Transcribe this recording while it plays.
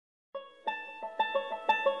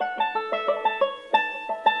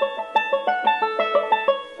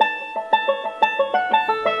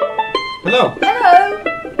Hello. Hello.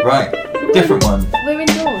 Right, different one. We're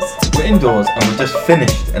indoors. We're indoors and we've just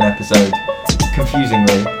finished an episode,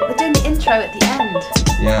 confusingly. We're doing the intro at the end.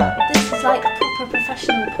 Yeah. This is like proper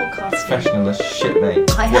professional podcasting. Professional as shit, mate.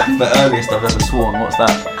 I am. What's the earliest I've ever sworn? What's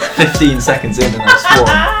that? 15 seconds in and I've sworn.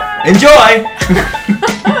 Enjoy!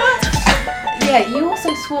 Yeah, you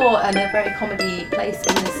also swore in a very comedy place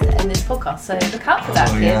in this podcast, so look out for that,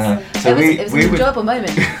 kids. Yeah. So it was an enjoyable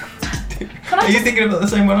moment. Are you thinking about the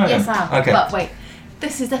same one I am? Yes, I am. Okay. But wait,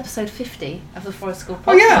 this is episode 50 of the Forest School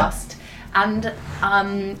podcast. Oh, yeah.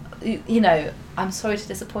 And, you know, I'm sorry to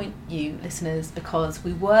disappoint you, listeners, because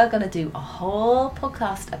we were going to do a whole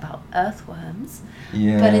podcast about earthworms.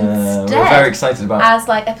 Yeah, but instead, we're very excited about as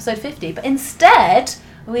like episode 50. But instead,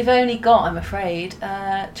 we've only got, I'm afraid,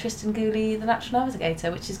 Tristan, Gooley, the Natural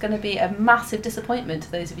Navigator, which is going to be a massive disappointment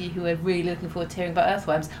to those of you who are really looking forward to hearing about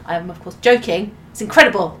earthworms. I am, of course, joking. It's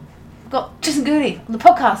incredible. We've got Tristan Gooley on the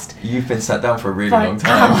podcast. You've been sat down for a really for long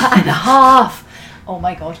time. an hour and a half. Oh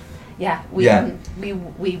my god. Yeah, we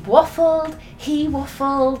waffled, he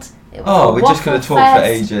waffled. It was we just could have talked for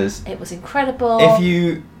ages. It was incredible. If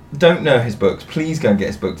you don't know his books, please go and get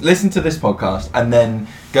his books. Listen to this podcast and then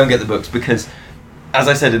go and get the books, because as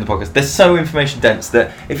I said in the podcast, they're so information dense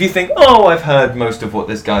that if you think, oh, I've heard most of what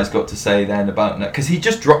this guy's got to say then about that, because he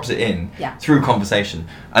just drops it in through conversation,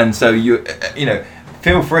 and so you know,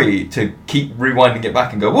 feel free to keep rewinding it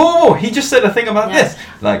back and go, whoa, he just said a thing about this.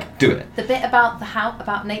 Like, do it. The bit about the house,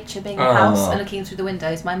 about nature being a house and looking through the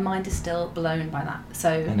windows, my mind is still blown by that. So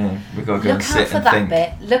I know, we've got to go look and sit out for and that think.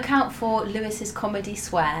 bit. Look out for Lewis's comedy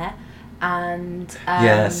swear. And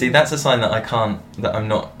see, that's a sign that that I'm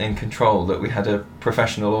not in control, that we had a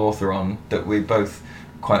professional author on that we both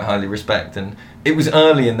quite highly respect, and it was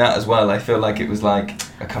early in that as well. I feel like it was like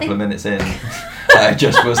a couple of minutes in. I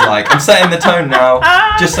just was like, I'm setting the tone now,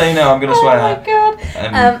 just so you know I'm going to swear. Oh my god.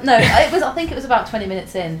 No, I think it was about 20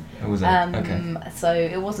 minutes in. It wasn't? Okay. So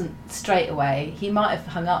it wasn't straight away. He might have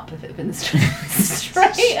hung up if it had been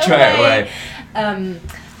straight away.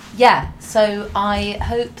 Yeah, so I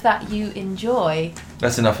hope that you enjoy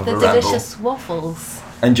That's enough of the a ramble. delicious waffles.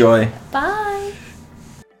 Enjoy. Bye.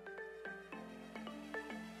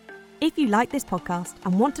 If you like this podcast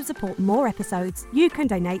and want to support more episodes, you can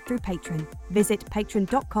donate through Patreon. Visit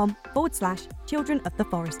patreon.com/Children of the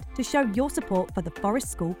Forest to show your support for the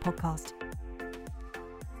Forest School podcast.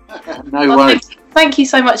 No worries. Thank you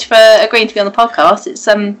so much for agreeing to be on the podcast. It's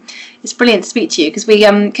brilliant to speak to you, because we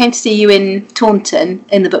came to see you in Taunton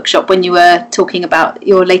in the bookshop when you were talking about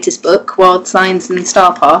your latest book, Wild Signs and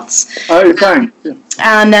Star Paths. Oh, thanks.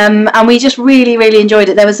 And we just really, really enjoyed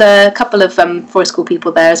it. There was a couple of Forest School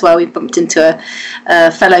people there as well. We bumped into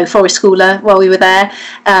a fellow Forest Schooler while we were there.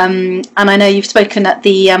 And I know you've spoken at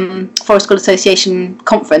the Forest School Association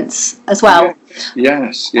conference as well.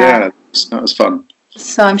 Yes, that was fun.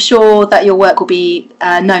 So I'm sure that your work will be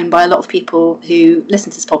known by a lot of people who listen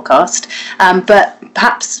to this podcast, but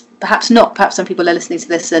perhaps not. Perhaps some people are listening to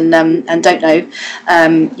this and don't know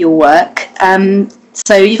your work.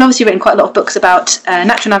 So you've obviously written quite a lot of books about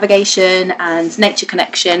natural navigation and nature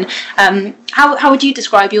connection. How would you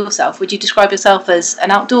describe yourself? Would you describe yourself as an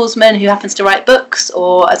outdoorsman who happens to write books,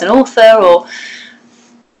 or as an author, or?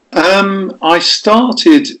 I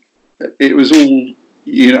started. It was all.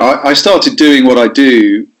 I started doing what I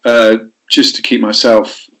do just to keep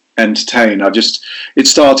myself entertained. It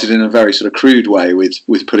started in a very sort of crude way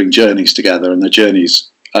with putting journeys together, and the journeys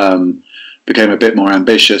became a bit more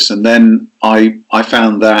ambitious. And then I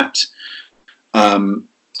found that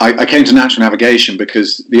I came to natural navigation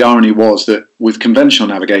because the irony was that with conventional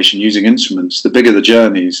navigation using instruments, the bigger the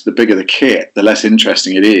journeys, the bigger the kit, the less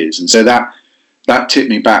interesting it is. And so that tipped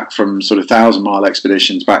me back from sort of 1,000-mile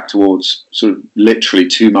expeditions back towards sort of literally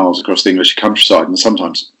 2 miles across the English countryside, and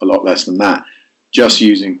sometimes a lot less than that, just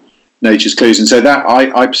using nature's clues. And so that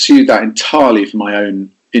I pursued that entirely for my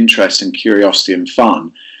own interest and curiosity and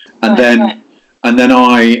fun. And then I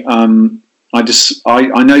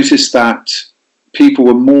noticed that people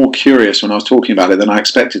were more curious when I was talking about it than I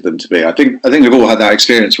expected them to be. I think we've all had that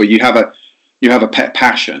experience where you have a pet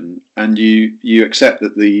passion and you accept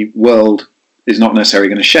that the world is not necessarily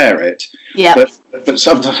going to share it, but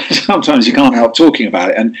sometimes you can't help talking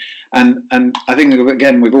about it, and I think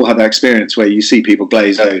again we've all had that experience where you see people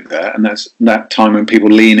glaze over, and that's that time when people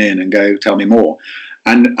lean in and go, tell me more,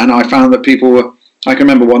 and I found that people were. I can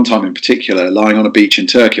remember one time in particular lying on a beach in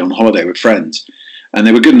Turkey on holiday with friends, and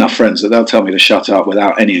they were good enough friends that they'll tell me to shut up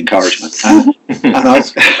without any encouragement, and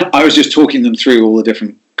I was just talking them through all the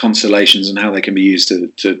different constellations and how they can be used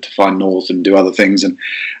to find north and do other things, and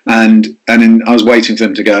I was waiting for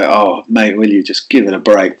them to go, oh mate, will you just give it a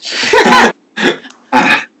break?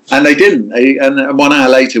 And they didn't. And 1 hour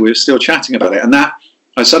later, we were still chatting about it. And that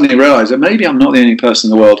I suddenly realised that maybe I'm not the only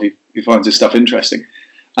person in the world who finds this stuff interesting.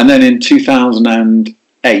 And then in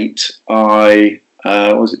 2008,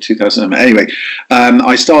 was it 2008? Anyway,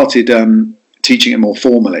 I started teaching it more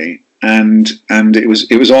formally, and it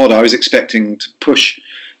was odd. I was expecting to push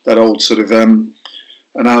that old sort of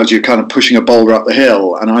analogy of kind of pushing a boulder up the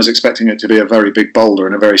hill, and I was expecting it to be a very big boulder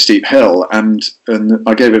and a very steep hill, and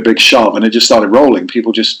I gave it a big shove, and it just started rolling.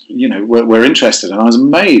 People just, were interested, and I was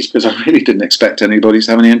amazed because I really didn't expect anybody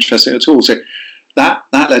to have any interest in it at all. So that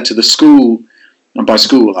led to the school, and by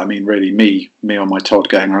school I mean really me on my Todd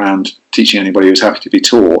going around teaching anybody who was happy to be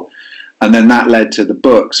taught, and then that led to the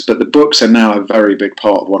books. But the books are now a very big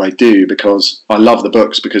part of what I do, because I love the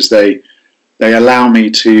books because they allow me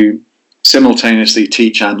to simultaneously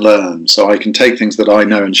teach and learn. So I can take things that I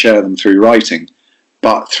know and share them through writing,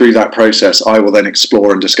 but through that process I will then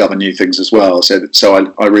explore and discover new things as well. So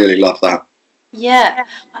I really love that. Yeah,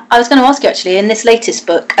 I was going to ask you actually, in this latest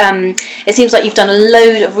book, it seems like you've done a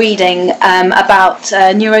load of reading about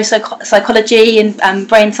neuropsychology and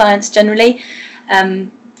brain science generally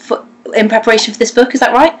in preparation for this book. Is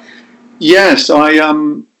that right? Yes, I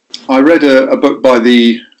read a book by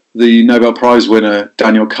the Nobel Prize winner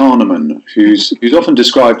Daniel Kahneman, who's often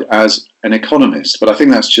described as an economist, but I think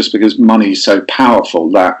that's just because money is so powerful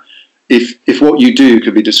that if what you do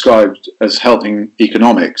could be described as helping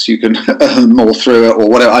economics, you can earn more through it or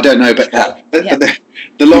whatever. I don't know, but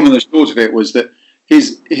the long and the short of it was that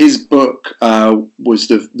his book was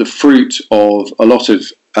the fruit of a lot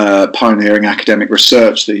of pioneering academic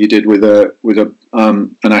research that he did with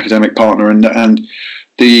an academic partner, and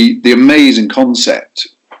the amazing concept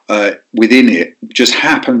within it just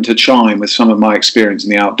happened to chime with some of my experience in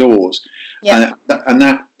the outdoors. Yeah. And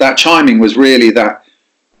that chiming was really that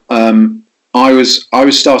I was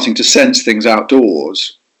starting to sense things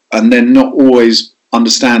outdoors, and then not always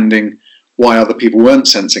understanding why other people weren't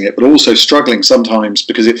sensing it, but also struggling sometimes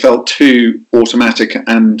because it felt too automatic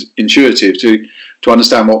and intuitive to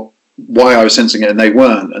understand why I was sensing it and they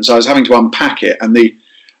weren't. And so I was having to unpack it, and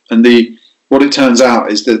what it turns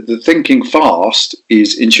out is that the thinking fast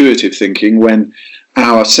is intuitive thinking, when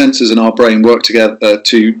our senses and our brain work together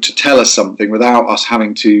to tell us something without us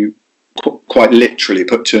having to quite literally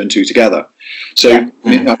put two and two together. So I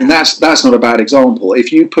mean, that's not a bad example.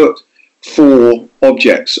 If you put 4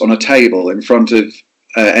 objects on a table in front of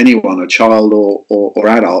anyone, a child or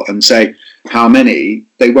adult, and say how many,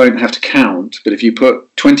 they won't have to count. But if you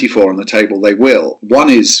put 24 on the table, they will. One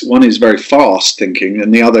is very fast thinking,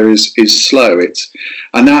 and the other is slow.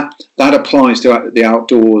 And that applies to the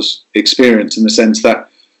outdoors experience, in the sense that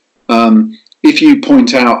if you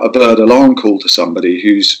point out a bird alarm call to somebody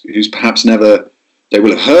who's perhaps never, they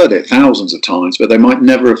will have heard it thousands of times, but they might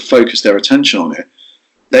never have focused their attention on it,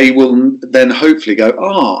 they will then hopefully go,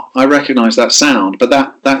 I recognise that sound. But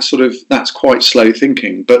that's quite slow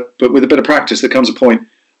thinking. But with a bit of practice, there comes a point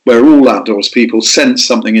where all outdoors people sense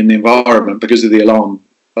something in the environment because of the alarm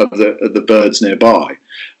of the birds nearby.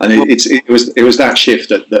 And it was that shift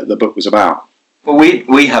that the book was about. Well,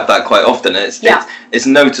 we have that quite often. It's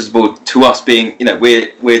noticeable to us, being,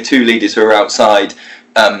 we're 2 leaders who are outside,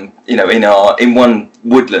 in one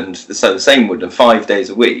woodland, so the same woodland 5 days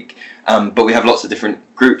a week, but we have lots of different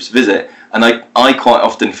groups visit, and I quite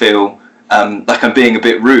often feel like I'm being a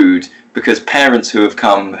bit rude, because parents who have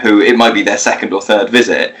come, who it might be their 2nd or 3rd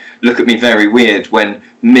visit, look at me very weird when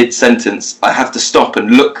mid-sentence I have to stop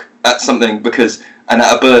and look at something because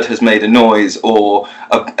a bird has made a noise, or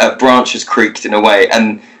a branch has creaked in a way,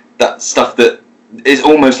 and that stuff that is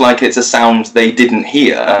almost like it's a sound they didn't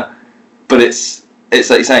hear, but it's like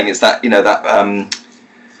you're saying, it's that, that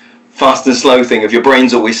fast and slow thing of your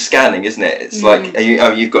brain's always scanning, isn't it? It's like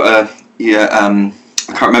you've got I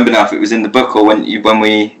can't remember now if it was in the book or when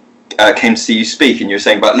we came to see you speak, and you were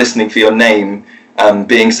saying about listening for your name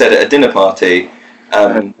being said at a dinner party.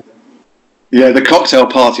 The cocktail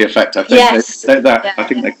party effect, I think. Yes. I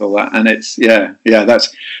think they call that, and it's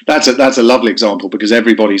that's a lovely example, because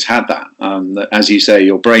everybody's had that. As you say,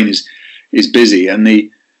 your brain is busy, and the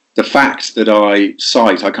fact that I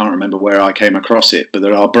cite, I can't remember where I came across it, but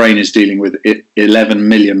that our brain is dealing with 11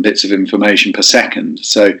 million bits of information per second.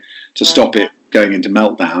 So to stop it going into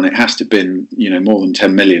meltdown, it has to have been more than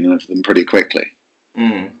 10 million of them pretty quickly.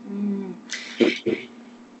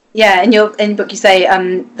 Yeah, in the book you say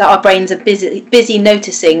that our brains are busy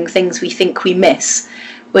noticing things we think we miss,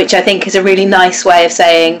 which I think is a really nice way of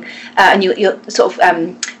saying, and you're sort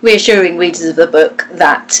of reassuring readers of the book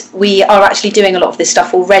that we are actually doing a lot of this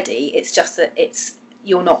stuff already. It's just that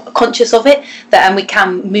you're not conscious of it, and we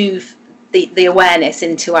can move the awareness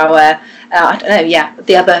into our I don't know,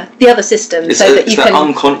 the other system, it's so that you that can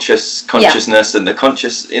unconscious consciousness and the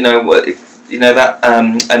conscious, that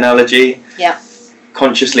analogy. Yeah.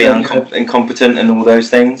 Consciously incompetent and all those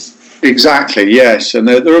things. Exactly. Yes, and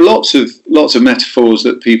there are lots of metaphors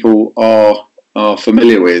that people are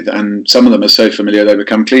familiar with, and some of them are so familiar they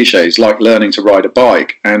become cliches, like learning to ride a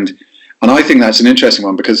bike. And I think that's an interesting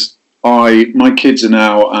one, because my kids are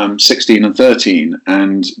now 16 and 13,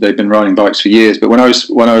 and they've been riding bikes for years. But when I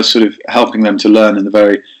was sort of helping them to learn in the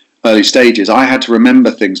very early stages, I had to remember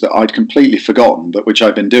things that I'd completely forgotten, but which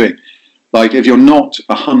I've been doing. Like, if you're not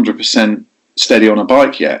 100% steady on a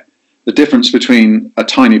bike yet, the difference between a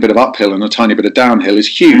tiny bit of uphill and a tiny bit of downhill is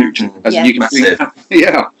huge. As you can see,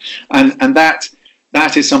 and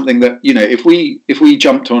that is something that, if we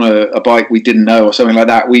jumped on a bike we didn't know or something like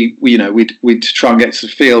that, we'd try and get to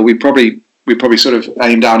the feel. We'd probably sort of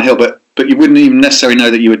aim downhill, but you wouldn't even necessarily know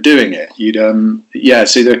that you were doing it. You'd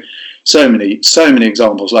So there are so many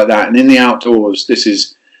examples like that. And in the outdoors, there's a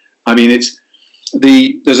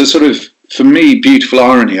sort of, for me, beautiful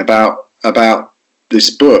irony about this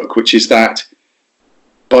book, which is that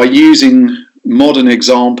by using modern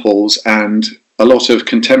examples and a lot of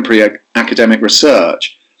contemporary academic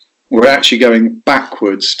research, we're actually going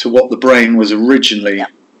backwards to what the brain was originally.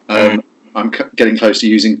 I'm getting close to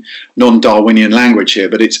using non-Darwinian language here,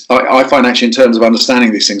 but I find actually, in terms of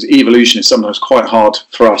understanding these things, evolution is sometimes quite hard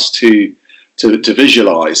for us to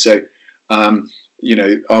visualize. So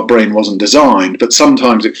our brain wasn't designed, but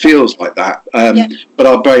sometimes it feels like that. But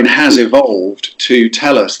our brain has evolved to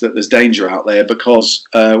tell us that there's danger out there, because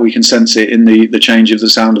we can sense it in the change of the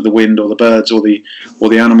sound of the wind, or the birds, or the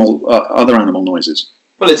animal, other animal noises.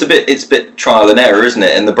 Well, it's a bit trial and error, isn't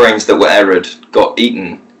it? And the brains that were errored got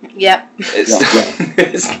eaten. Yeah. It's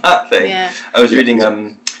that thing. Yeah. I was reading. I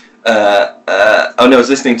was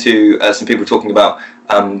listening to some people talking about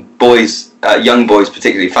boys. Young boys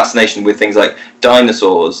particularly, fascination with things like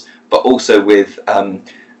dinosaurs, but also with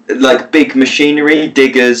like big machinery,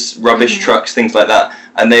 diggers, rubbish trucks, things like that.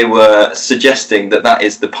 And they were suggesting that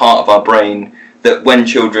is the part of our brain that when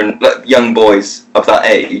children, like young boys of that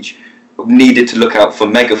age, needed to look out for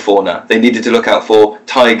megafauna. They needed to look out for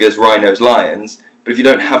tigers, rhinos, lions. But if you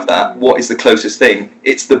don't have that, what is the closest thing?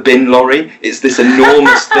 It's the bin lorry. It's this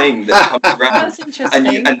enormous thing that comes around. That's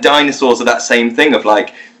interesting. And dinosaurs are that same thing of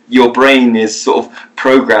like, your brain is sort of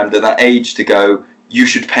programmed at that age to go, you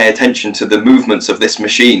should pay attention to the movements of this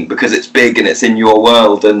machine because it's big and it's in your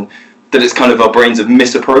world, and that it's kind of, our brains have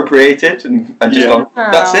misappropriated and just gone,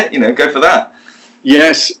 that's it, go for that.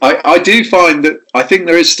 Yes, I do find that I think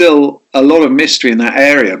there is still a lot of mystery in that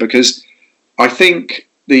area, because I think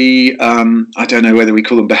I don't know whether we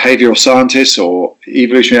call them behavioural scientists or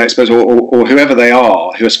evolutionary experts or whoever they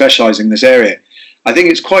are who are specialising in this area, I think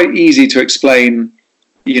it's quite easy to explain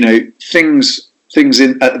things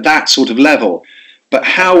at that sort of level, but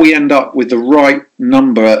how we end up with the right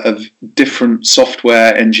number of different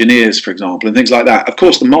software engineers, for example, and things like that. Of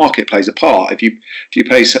course, the market plays a part. If you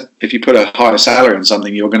put a higher salary on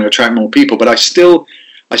something, you're going to attract more people. But I still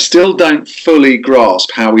don't fully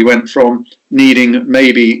grasp how we went from needing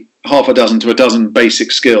maybe half a dozen to a dozen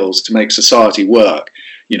basic skills to make society work,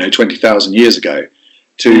 20,000 years ago,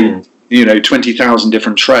 to 20,000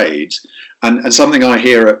 different trades. And something I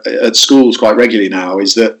hear at schools quite regularly now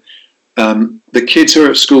is that the kids who are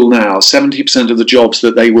at school now, 70% of the jobs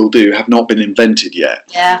that they will do have not been invented yet.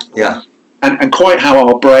 Yeah. And quite how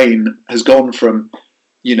our brain has gone from,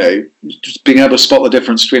 just being able to spot the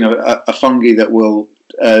difference between a fungi that will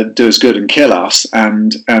do us good and kill us,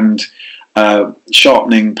 and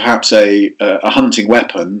sharpening perhaps a hunting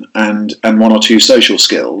weapon and one or two social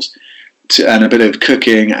skills, and a bit of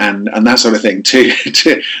cooking and that sort of thing,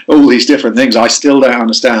 to all these different things. I still don't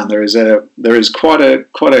understand. There is quite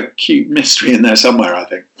a cute mystery in there somewhere, I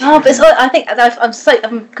think. Oh, but I think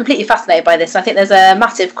I'm completely fascinated by this. I think there's a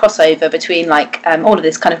massive crossover between all of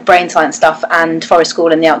this kind of brain science stuff and forest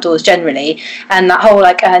school and the outdoors generally, and that whole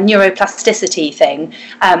neuroplasticity thing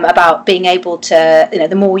about being able to,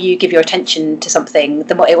 the more you give your attention to something,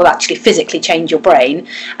 the more it will actually physically change your brain,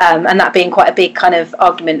 and that being quite a big kind of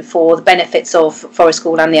argument for the benefits of forest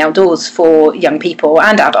school and the outdoors for young people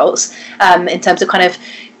and adults, in terms of kind of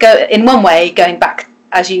going back,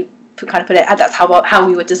 as you kind of put it, that's how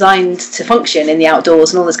we were designed to function in the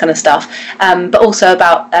outdoors and all this kind of stuff, but also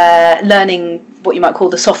about learning what you might call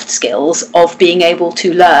the soft skills of being able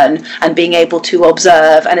to learn and being able to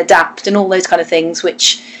observe and adapt and all those kind of things,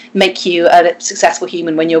 which make you a successful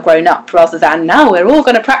human when you're grown up, rather than now we're all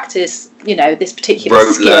going to practice, this particular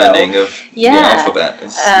rote skill. learning of the alphabet.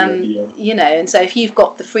 And so if you've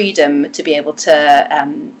got the freedom to be able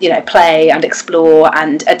to, play and explore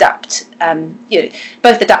and adapt,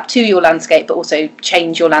 both adapt to your landscape, but also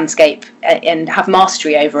change your landscape and have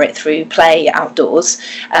mastery over it through play outdoors,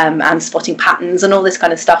 and spotting patterns and all this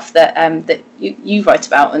kind of stuff that you write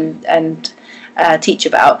about and teach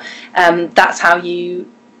about. That's how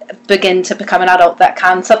you begin to become an adult that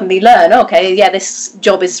can suddenly learn, this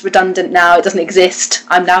job is redundant now, it doesn't exist,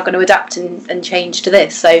 I'm now going to adapt and change to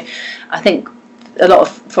this. So I think a lot of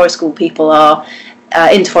forest school people are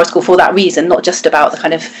into forest school for that reason, not just about the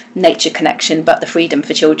kind of nature connection, but the freedom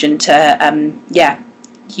for children to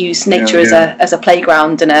use nature as a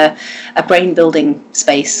playground and a brain building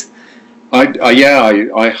space.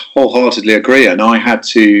 I wholeheartedly agree, and I had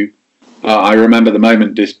to I remember the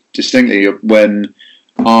moment distinctly when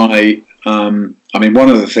one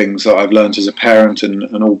of the things that I've learned as a parent,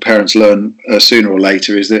 and all parents learn sooner or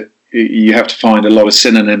later, is that you have to find a lot of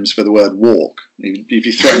synonyms for the word walk. If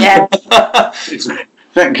you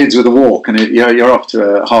threaten kids with a walk, and you're off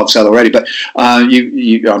to a hard sell already. But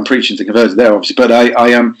I'm preaching to converted there, obviously. But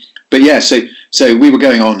so we were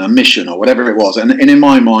going on a mission or whatever it was, and in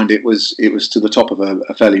my mind it was to the top of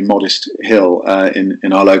a fairly modest hill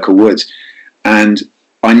in our local woods, and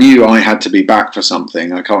I knew I had to be back for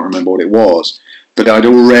something. I can't remember what it was, but I'd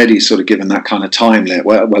already sort of given that kind of time limit.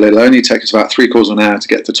 Well, it'll only take us about 3/4 of an hour to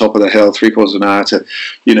get to the top of the hill, 3/4 of an hour to,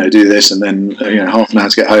 do this, and then half an hour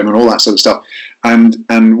to get home, and all that sort of stuff. And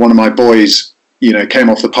one of my boys, came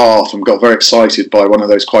off the path and got very excited by one of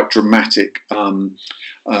those quite dramatic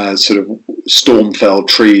sort of storm-felled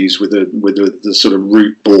trees with the sort of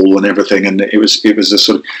root ball and everything, and it was a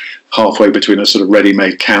sort of halfway between a sort of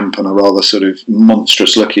ready-made camp and a rather sort of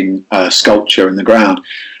monstrous-looking sculpture in the ground,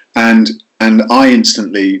 and I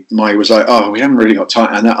instantly was like, we haven't really got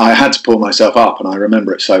time, and I had to pull myself up, and I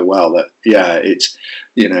remember it so well that it's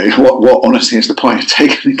what honestly is the point of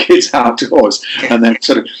taking the kids outdoors and then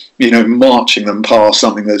sort of marching them past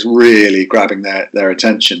something that's really grabbing their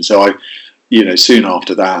attention. So I soon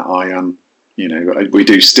after that, we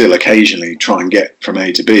do still occasionally try and get from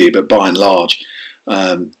A to B, but by and large,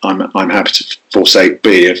 I'm happy to forsake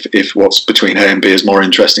B if what's between A and B is more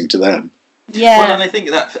interesting to them. Yeah. Well, and I think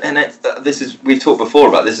we've talked before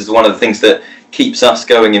about this is one of the things that keeps us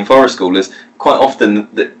going in forest school is quite often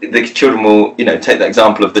the children will take that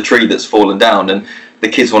example of the tree that's fallen down, and the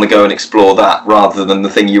kids want to go and explore that rather than the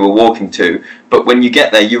thing you were walking to. But when you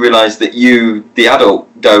get there, you realise that you, the adult,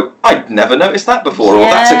 go, I'd never noticed that before, or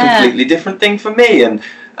that's a completely different thing for me, and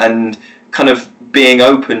kind of being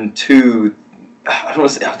open to. I don't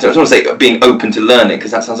want to say being open to learning,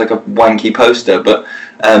 because that sounds like a wanky poster, but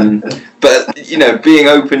being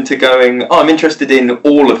open to going, I'm interested in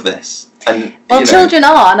all of this. And children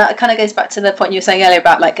are, and that kind of goes back to the point you were saying earlier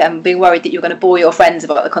about being worried that you're going to bore your friends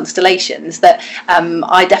about the constellations. That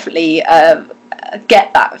I definitely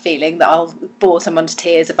get that feeling that I'll bore someone to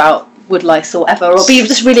tears about woodlice or whatever, or be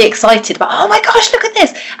just really excited about, oh my gosh, look at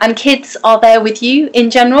this. And kids are there with you in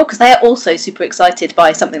general because they're also super excited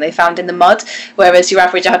by something they found in the mud, whereas your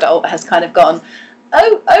average adult has kind of gone,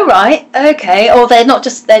 oh right, okay, or they're not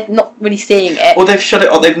really seeing it, or they've shut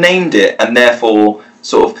it, or they've named it and therefore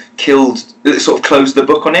sort of closed the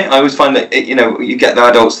book on it. I always find that you get the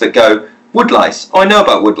adults that go, woodlice, I know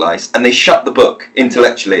about woodlice, and they shut the book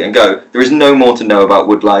intellectually and go, there is no more to know about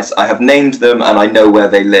woodlice, I have named them and I know where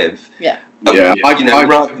they live.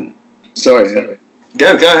 Sorry.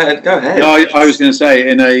 Go ahead. No, I was going to say,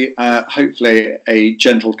 in a hopefully a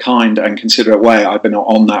gentle, kind and considerate way, I've been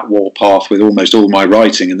on that warpath with almost all my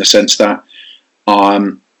writing, in the sense that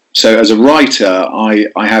so as a writer I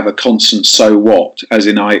have a constant so what, as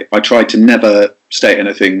in I try to never state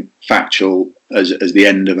anything factual as the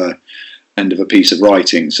end of a piece of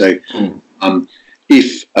writing. So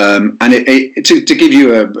if to give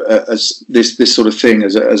you this sort of thing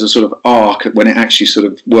as a sort of arc, when it actually sort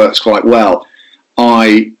of works quite well,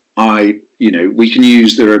 we can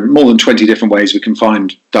use, there are more than 20 different ways we can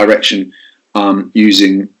find direction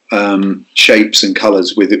using shapes and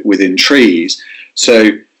colours within trees.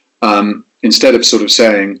 So instead of sort of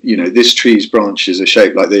saying, this tree's branches are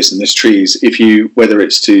shaped like this, and this tree's, whether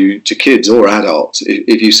it's to kids or adults,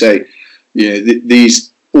 if you say,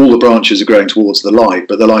 all the branches are growing towards the light,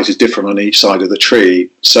 but the light is different on each side of the tree.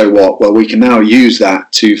 So what? Well, we can now use that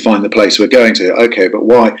to find the place we're going to. Okay, but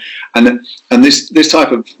why? And this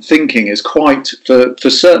type of thinking is quite, for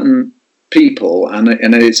certain people, and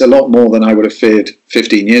it's a lot more than I would have feared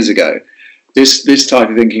 15 years ago. This type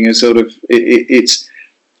of thinking is sort of it's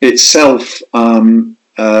self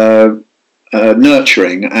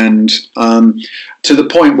nurturing, and to the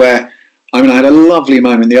point where, I mean, I had a lovely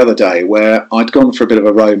moment the other day where I'd gone for a bit of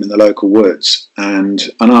a roam in the local woods, and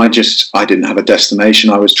I didn't have a destination.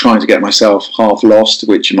 I was trying to get myself half lost,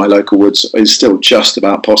 which in my local woods is still just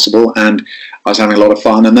about possible, and I was having a lot of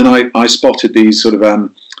fun. And then I spotted these sort of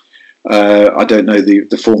I don't know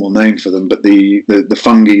the formal name for them, but the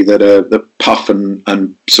fungi that puff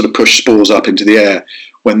and sort of push spores up into the air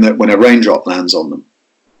when a raindrop lands on them.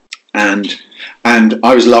 And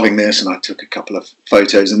I was loving this, and I took a couple of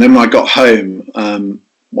photos. And then when I got home,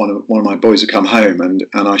 one of my boys had come home, and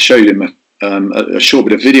I showed him a short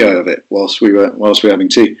bit of video of it whilst we were having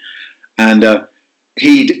tea. And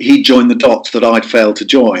he'd joined the dots that I'd failed to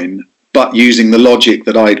join, but using the logic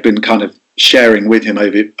that I'd been kind of sharing with him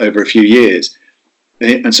over a few years.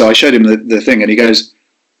 And so I showed him the thing, and he goes,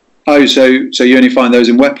 "Oh, so you only find those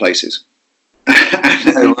in wet places?"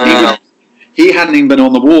 Oh, wow. He hadn't even been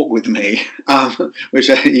on the walk with me, which,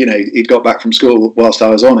 he'd got back from school whilst I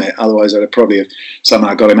was on it. Otherwise, I'd have probably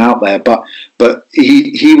somehow got him out there. But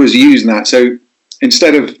he was using that. So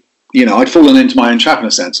instead of, I'd fallen into my own trap in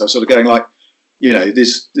a sense. I was sort of going like,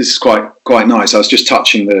 this is quite nice. I was just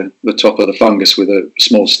touching the top of the fungus with a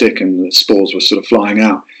small stick, and the spores were sort of flying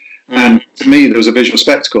out. And to me, there was a visual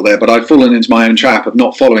spectacle there, but I'd fallen into my own trap of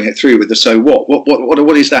not following it through with the so what.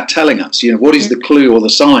 What is that telling us? What is the clue or the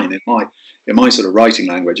sign in my sort of writing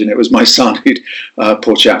language? And it was my son who'd,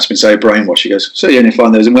 poor chap's been so brainwashed. He goes, "So you only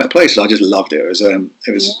find those in wet places?" I just loved it. It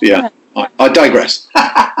was yeah. I digress.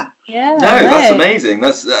 Yeah. No, that's amazing.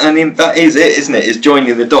 That is it, isn't it? Is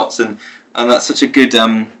joining the dots, and that's such a good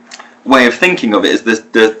way of thinking of it. Is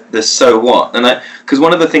the so what? And because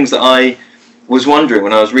one of the things that I was wondering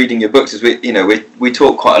when I was reading your books is we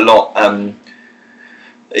talk quite a lot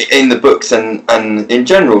in the books and in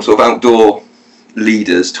general, sort of outdoor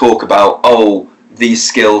leaders talk about, these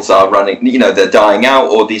skills are running, they're dying out,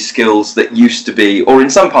 or these skills that used to be, or in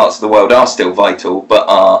some parts of the world are still vital, but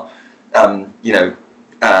are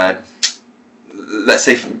let's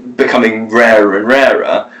say becoming rarer and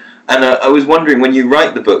rarer. And I was wondering, when you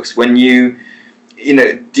write the books, when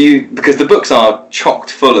because the books are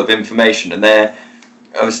chocked full of information, and I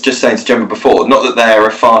was just saying to Gemma before, not that they're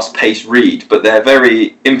a fast-paced read, but they're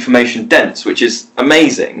very information dense, which is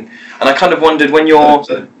amazing. And I kind of wondered, when you're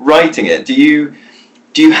writing it, do you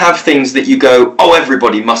have things that you go,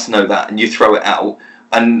 everybody must know that, and you throw it out,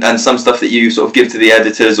 and some stuff that you sort of give to the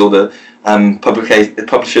editors or the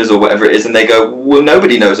publishers or whatever it is, and they go, well,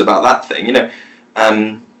 nobody knows about that thing,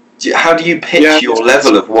 how do you pitch your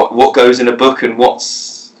level of what goes in a book and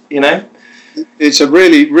what's, It's a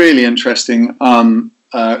really, really interesting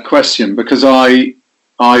question, because I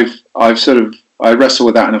wrestle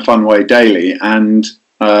with that in a fun way daily, and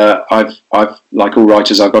I've like all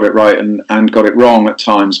writers, I got it right and got it wrong at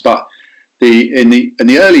times. But in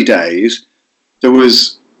the early days, there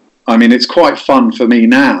was, it's quite fun for me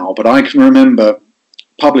now, but I can remember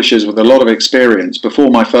publishers with a lot of experience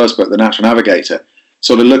before my first book, The Natural Navigator,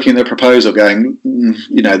 sort of looking at the proposal going,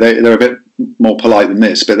 they're a bit more polite than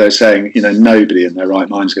this, but they're saying, nobody in their right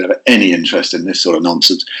mind is going to have any interest in this sort of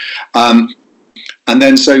nonsense. And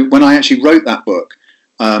then so when I actually wrote that book,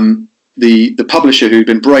 the publisher who'd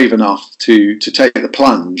been brave enough to take the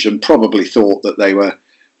plunge and probably thought that they were,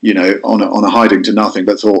 on a hiding to nothing,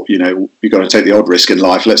 but thought, you've got to take the odd risk in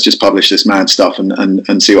life. Let's just publish this mad stuff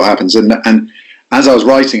and see what happens. And as I was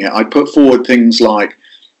writing it, I put forward things like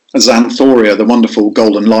Xanthoria, the wonderful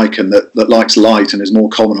golden lichen that likes light and is more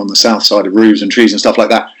common on the south side of roofs and trees and stuff like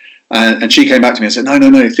that. And she came back to me and said,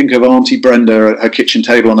 no, think of Auntie Brenda at her kitchen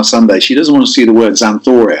table on a Sunday. She doesn't want to see the word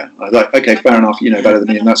Xanthoria. I was like, okay, fair enough, better than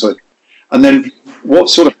me and that sort of. And then what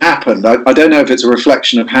sort of happened, I don't know if it's a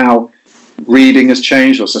reflection of how reading has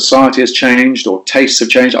changed or society has changed or tastes have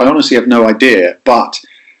changed. I honestly have no idea. But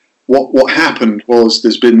what happened was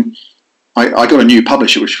I got a new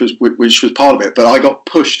publisher, which was part of it, but I got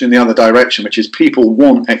pushed in the other direction, which is people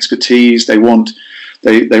want expertise. They want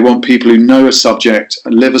people who know a subject,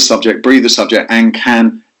 live a subject, breathe a subject, and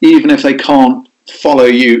can, even if they can't follow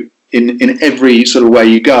you in every sort of way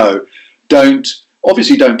you go, don't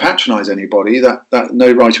patronise anybody. That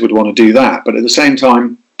no writer would want to do that. But at the same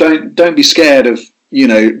time, don't be scared of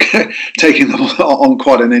taking them on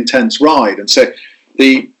quite an intense ride. And so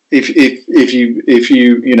If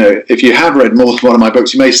you have read more than one of my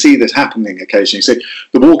books, you may see this happening occasionally. So,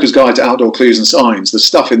 The Walker's Guide to Outdoor Clues and Signs, the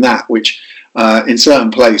stuff in that, which in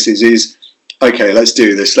certain places is, okay, let's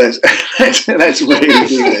do this. Let's really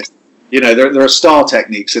do this. There are star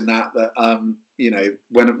techniques in that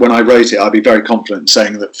when I wrote it, I'd be very confident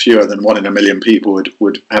saying that fewer than 1 in a million people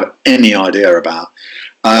would have any idea about.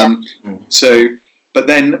 So but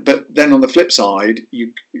then on the flip side,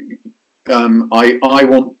 I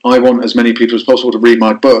want as many people as possible to read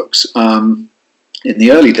my books. In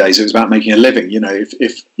the early days, it was about making a living.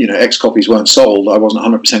 If X copies weren't sold, I wasn't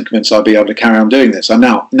 100% convinced I'd be able to carry on doing this. I'm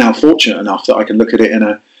now fortunate enough that I can look at it in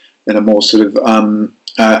a more sort of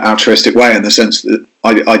altruistic way, in the sense that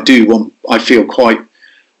I feel quite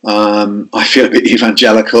I feel a bit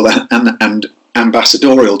evangelical and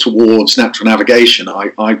ambassadorial towards natural navigation.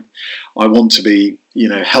 I want to be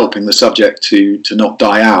helping the subject to not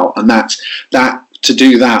die out, and that to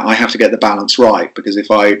do that I have to get the balance right, because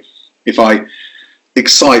if I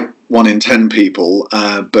excite 1 in 10 people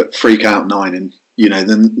but freak out 9 in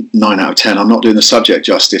then 9 out of 10, I'm not doing the subject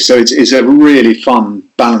justice. So it's a really fun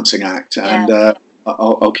balancing act, and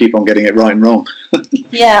I'll keep on getting it right and wrong.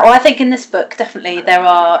 Yeah, well, I think in this book definitely there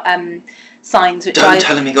are signs which Don't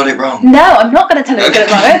tell him he got it wrong. No, I'm not going to tell him he got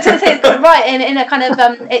it wrong. I'm going to say it's got it right in a kind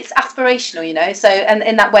of it's aspirational, so, and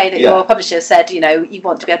in that way that your publisher said, you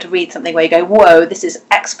want to be able to read something where you go, whoa, this is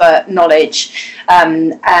expert knowledge,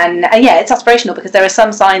 and it's aspirational, because there are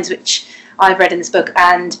some signs which I've read in this book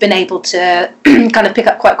and been able to kind of pick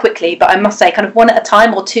up quite quickly, but I must say kind of 1 at a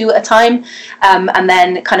time or 2 at a time, and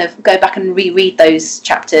then kind of go back and reread those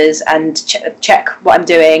chapters and check what I'm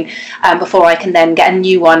doing before I can then get a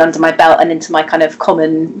new one under my belt and into my kind of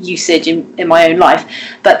common usage in my own life.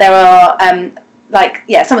 But there are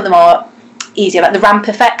some of them are easier, like the ramp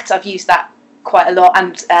effect. I've used that quite a lot,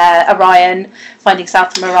 and Orion, finding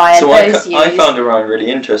south from Orion. So I found Orion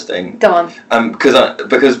really interesting. Go on.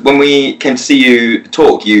 Because when we came to see you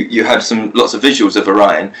talk, you had lots of visuals of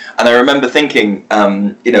Orion, and I remember thinking,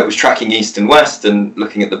 it was tracking east and west and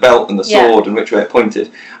looking at the belt and the sword and which way it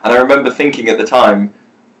pointed. And I remember thinking at the time,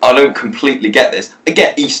 I don't completely get this. I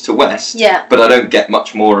get east to west, but I don't get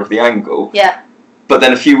much more of the angle. Yeah. But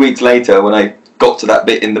then a few weeks later, when I got to that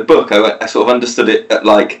bit in the book, I sort of understood it at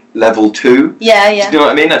like level 2. Yeah. Do you know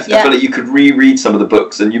what I mean? I feel like you could reread some of the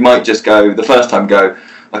books, and you might just go the first time,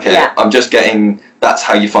 okay, I'm just getting that's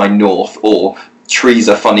how you find north, or trees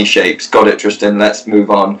are funny shapes. Got it, Tristan. Let's move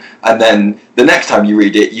on. And then the next time you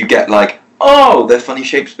read it, you get like, oh, they're funny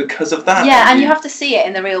shapes because of that. Yeah, and you have to see it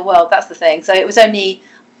in the real world. That's the thing. So it was only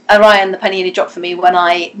Orion, the penny only dropped for me when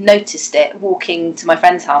I noticed it walking to my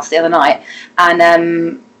friend's house the other night, and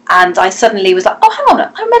I suddenly was like, oh, hang on,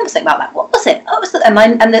 I remember something about that. What was it? What was it?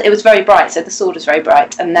 And it was very bright, so the sword was very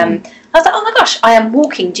bright. And I was like, oh my gosh, I am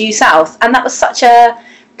walking due south. And that was such a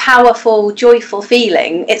powerful, joyful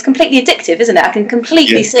feeling. It's completely addictive, isn't it? I can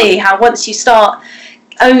completely see how once you start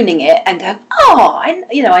owning it and go, oh, I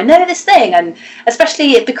know this thing, and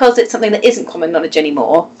especially because it's something that isn't common knowledge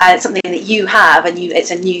anymore, and it's something that you have, and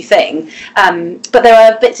it's a new thing. But there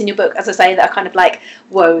are bits in your book, as I say, that are kind of like,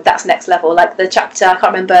 whoa, that's next level. Like the chapter, I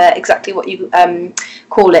can't remember exactly what you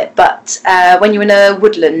call it, but when you're in a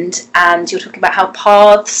woodland and you're talking about how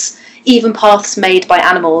even paths made by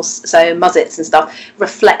animals, so muzzets and stuff,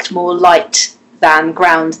 reflect more light than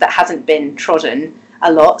ground that hasn't been trodden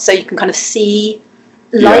a lot, so you can kind of see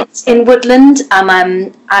light in woodland,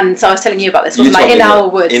 and so I was telling you about this, wasn't I? In our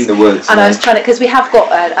woods, in the woods, and I was trying to, because we have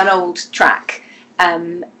got an old track,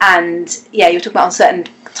 and you were talking about on certain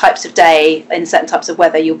types of day, in certain types of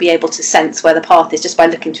weather, you'll be able to sense where the path is just by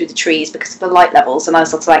looking through the trees because of the light levels. And I was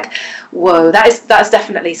sort of like, whoa, that's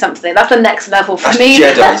definitely something. That's the next level for me.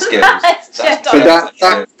 Jedi skills.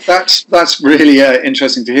 That's really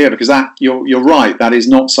interesting to hear, because you're right. That is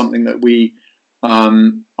not something that we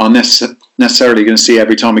are necessarily going to see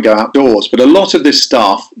every time we go outdoors. But a lot of this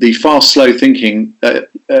stuff, the fast, slow thinking,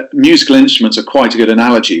 musical instruments are quite a good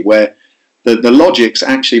analogy, where the logic's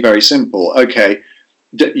actually very simple. Okay,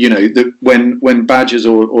 when badgers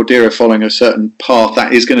or deer are following a certain path,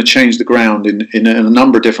 that is going to change the ground in a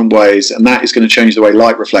number of different ways, and that is going to change the way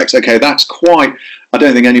light reflects. Okay, that's quite, I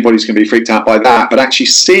don't think anybody's going to be freaked out by that, but actually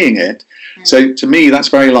seeing it, so to me that's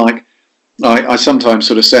very like, I sometimes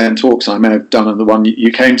sort of say in talks, I may have done on the one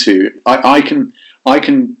you came to, I can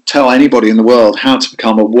tell anybody in the world how to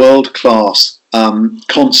become a world-class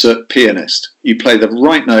concert pianist. You play the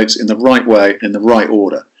right notes in the right way, in the right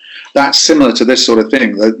order. That's similar to this sort of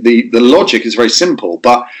thing. The logic is very simple,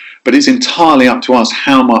 but it's entirely up to us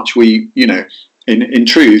how much we, in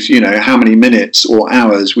truth, how many minutes or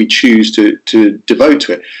hours we choose to devote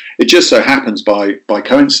to it. It just so happens by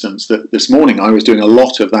coincidence that this morning I was doing a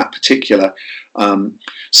lot of that particular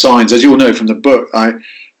signs. As you all know from the book,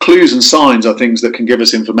 clues and signs are things that can give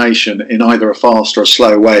us information in either a fast or a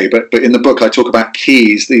slow way. But in the book I talk about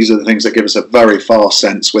keys. These are the things that give us a very fast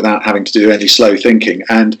sense without having to do any slow thinking.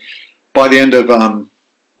 And by the end of,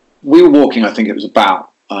 we were walking, I think it was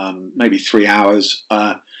about maybe 3 hours,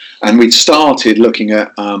 and we'd started looking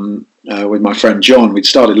at with my friend John, we'd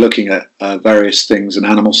started looking at various things and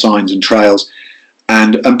animal signs and trails.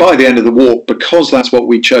 And by the end of the walk, because that's what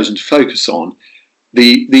we'd chosen to focus on,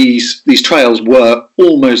 these trails were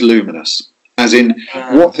almost luminous. As in,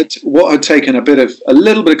 what had taken a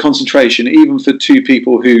little bit of concentration, even for two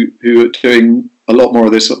people who are doing a lot more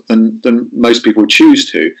of this than most people would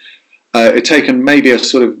choose to. It had taken maybe a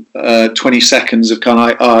sort of 20 seconds of kind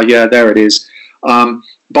of like, yeah, there it is.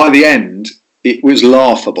 By the end, it was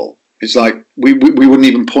laughable. It's like we wouldn't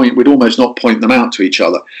even point. We'd almost not point them out to each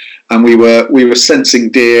other, and we were sensing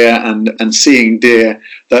deer and seeing deer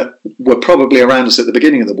that were probably around us at the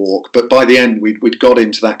beginning of the walk, but by the end we'd got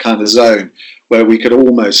into that kind of zone where we could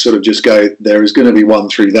almost sort of just go, there is going to be one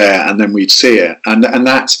through there, and then we'd see it, and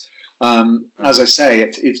that's as I say,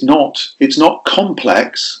 it's not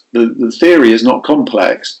complex. The theory is not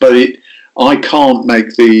complex, but I can't make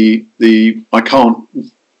I can't.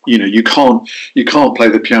 You can't play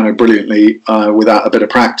the piano brilliantly without a bit of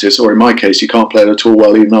practice, or in my case, you can't play it at all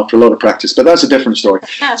well even after a lot of practice. But that's a different story.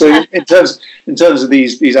 So in terms of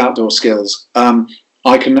these outdoor skills,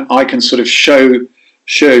 I can sort of show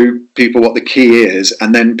people what the key is,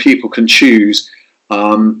 and then people can choose.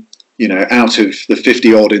 Out of the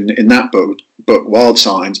 50 odd in that book, Wild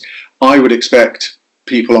Signs, I would expect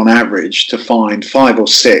people on average to find 5 or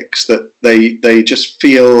 6 that they just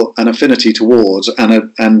feel an affinity towards,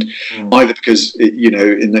 and either because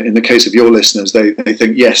in the case of your listeners, they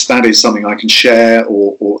think, yes, that is something I can share,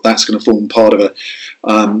 or that's going to form part of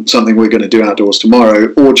something we're going to do outdoors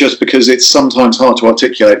tomorrow, or just because it's sometimes hard to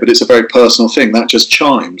articulate, but it's a very personal thing that just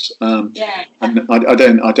chimes. And I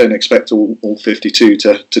don't expect all 52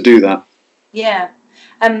 to do that. Yeah.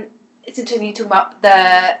 It's interesting you talk about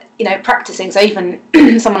the practicing. So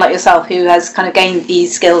even someone like yourself who has kind of gained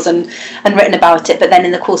these skills and written about it, but then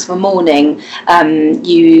in the course of a morning,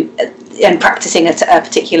 you practicing a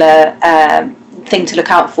particular thing to look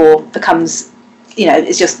out for becomes,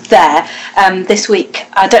 is just there. This week,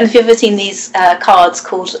 I don't know if you've ever seen these cards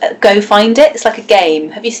called Go Find It. It's like a game.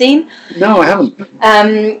 Have you seen? No, I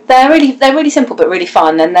haven't. They're really simple but really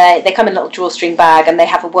fun, and they come in a little drawstring bag, and they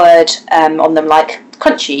have a word on them like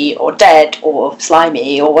crunchy or dead or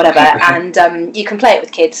slimy or whatever, and you can play it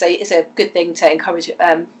with kids, so it's a good thing to encourage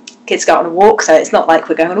kids to go on a walk. So it's not like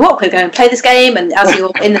we're going on a walk, we're going to play this game, and as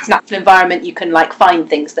you're in this natural environment, you can like find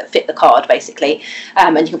things that fit the card basically,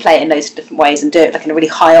 and you can play it in loads of different ways and do it like in a really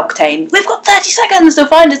high octane, we've got 30 seconds to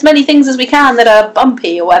find as many things as we can that are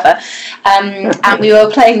bumpy or whatever, and we were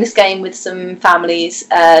playing this game with some families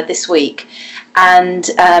this week. And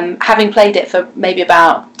having played it for maybe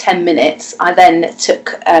about 10 minutes, I then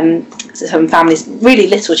took some families, really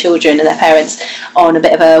little children and their parents, on a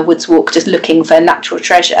bit of a woods walk just looking for natural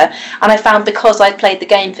treasure. And I found, because I'd played the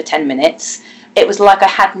game for 10 minutes, it was like I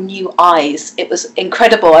had new eyes. It was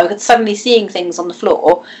incredible. I was suddenly seeing things on the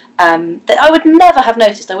floor that I would never have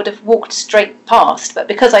noticed. I would have walked straight past. But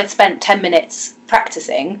because I'd spent 10 minutes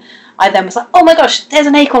practicing, I then was like, oh my gosh, there's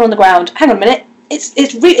an acorn on the ground. Hang on a minute.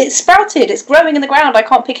 It's sprouted. It's growing in the ground. I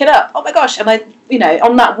can't pick it up. Oh my gosh! And I,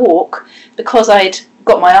 on that walk, because I'd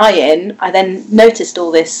got my eye in, I then noticed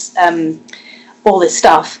all this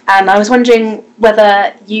stuff, and I was wondering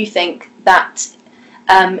whether you think that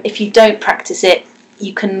if you don't practice it,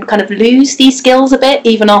 you can kind of lose these skills a bit,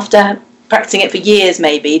 even after practicing it for years.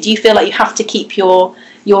 Maybe. Do you feel like you have to keep your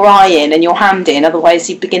eye in and your hand in, otherwise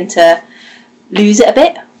you begin to lose it a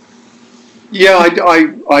bit? Yeah,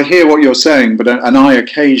 I hear what you're saying, and I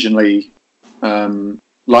occasionally,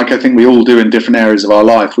 like I think we all do in different areas of our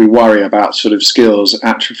life, we worry about sort of skills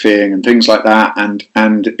atrophying and things like that,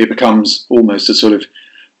 and it becomes almost a sort of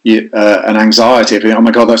an anxiety of, oh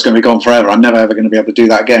my God, that's going to be gone forever. I'm never ever going to be able to do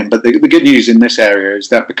that again. But the good news in this area is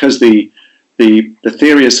that because the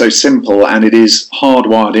theory is so simple and it is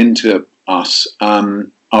hardwired into us,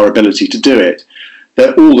 our ability to do it,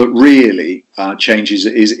 that all that really changes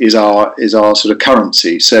is our sort of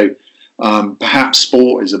currency. So perhaps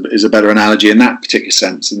sport is a better analogy in that particular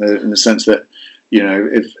sense, in the sense that,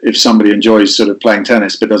 if somebody enjoys sort of playing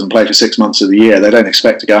tennis but doesn't play for 6 months of the year, they don't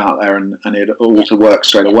expect to go out there and it all to work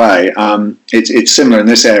straight away. It's similar in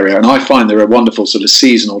this area, and I find there are wonderful sort of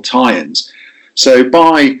seasonal tie-ins. So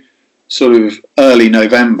by sort of early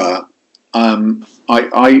November,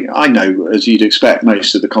 I know, as you'd expect,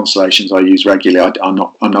 most of the constellations I use regularly, I'm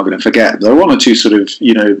not going to forget. There are one or two sort of,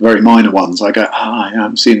 very minor ones. I go, I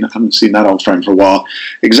haven't seen that old friend for a while.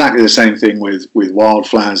 Exactly the same thing with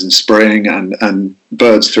wildflowers in spring and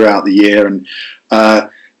birds throughout the year. And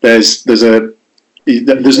there's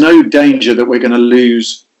no danger that we're going to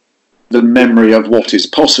lose the memory of what is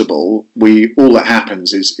possible, all that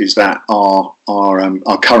happens is that our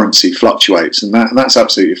currency fluctuates, and that's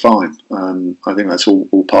absolutely fine. I think that's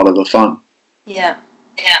all part of the fun. Yeah.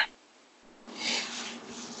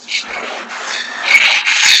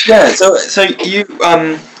 So you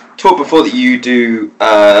talked before that you do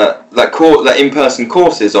like in-person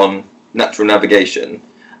courses on natural navigation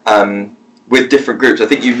with different groups. I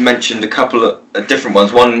think you've mentioned a couple of different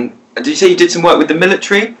ones. One, did you say you did some work with the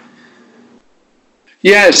military?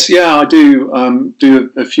 Yes, I do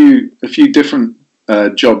do a few different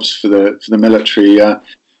jobs for the military.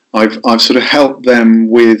 I've sort of helped them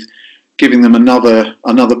with giving them another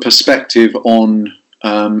perspective on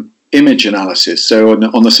image analysis. So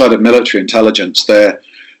on the side of military intelligence, they've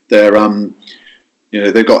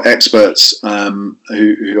got experts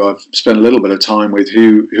who I've spent a little bit of time with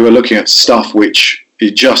who are looking at stuff which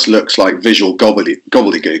it just looks like visual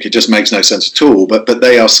gobbledygook. It just makes no sense at all. But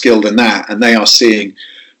they are skilled in that, and they are seeing,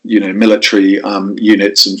 military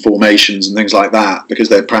units and formations and things like that because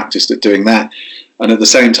they're practiced at doing that. And at the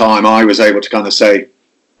same time, I was able to kind of say,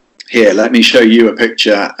 "Here, let me show you a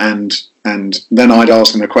picture," and then I'd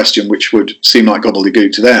ask them a question which would seem like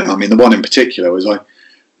gobbledygook to them. I mean, the one in particular was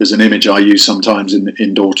there's an image I use sometimes in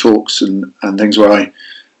indoor talks and things where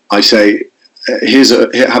I say,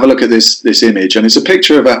 have a look at this image, and it's a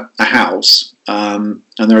picture of a house, and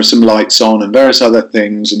there are some lights on and various other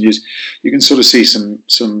things, and you can sort of see some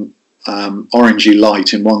orangey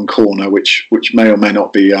light in one corner, which may or may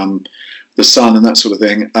not be the sun and that sort of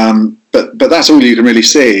thing. But that's all you can really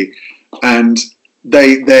see, and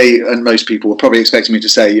they and most people were probably expecting me to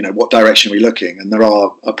say, what direction are we looking? And there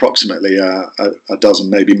are approximately a dozen,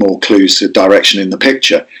 maybe more clues to direction in the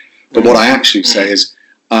picture. But what I actually say is,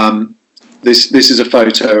 this is a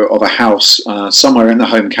photo of a house somewhere in the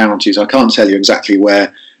home counties. I can't tell you exactly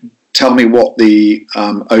where. Tell me what the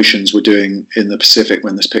oceans were doing in the Pacific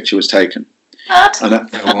when this picture was taken. That's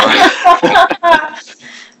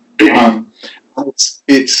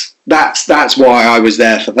why I was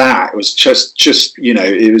there for that. It was just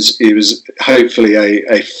it was hopefully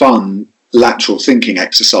a fun lateral thinking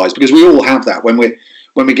exercise, because we all have that when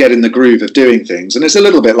we get in the groove of doing things. And it's a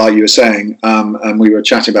little bit like you were saying, and we were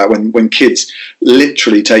chatting about when kids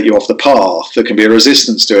literally take you off the path, there can be a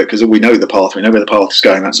resistance to it because we know the path, we know where the path is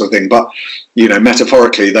going, that sort of thing. But,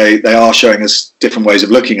 metaphorically, they are showing us different ways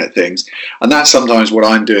of looking at things. And that's sometimes what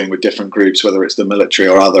I'm doing with different groups, whether it's the military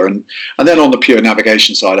or other. And then on the pure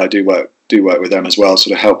navigation side, I do work with them as well,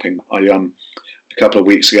 sort of helping. A couple of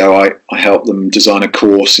weeks ago, I helped them design a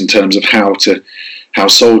course in terms of how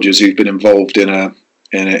soldiers who've been involved in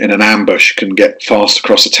an ambush can get fast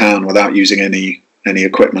across a town without using any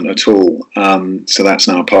equipment at all. So that's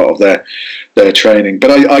now part of their training.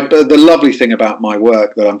 But the lovely thing about my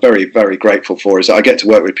work that I'm very, very grateful for is that I get to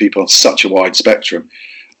work with people on such a wide spectrum.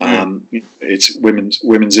 It's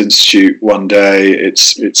Women's Institute one day,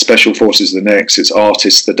 it's Special Forces the next, it's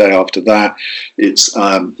artists the day after that, it's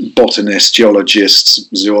botanists, geologists,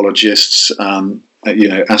 zoologists,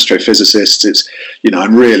 astrophysicists. It's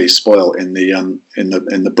I'm really spoiled in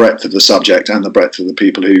the breadth of the subject and the breadth of the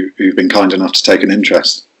people who've been kind enough to take an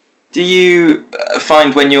interest. Do you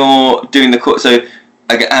find when you're doing the course? So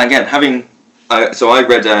again, I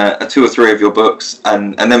read 2 or 3 of your books,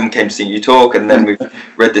 and then came to see you talk, and then we've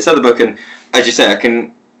read this other book, and as you say, I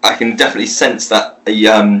can definitely sense that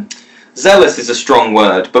zealous is a strong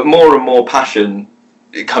word, but more and more passion.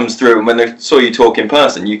 It comes through, and when I saw you talk in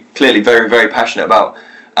person, you're clearly very, very passionate about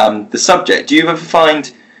the subject. Do you ever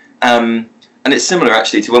find, and it's similar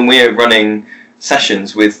actually to when we're running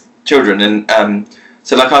sessions with children, and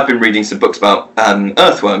so like I've been reading some books about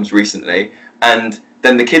earthworms recently, and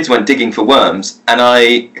then the kids went digging for worms, and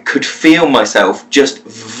I could feel myself just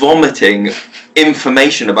vomiting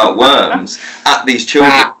information about worms at these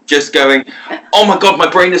children, just going, "Oh my God, my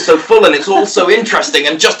brain is so full, and it's all so interesting,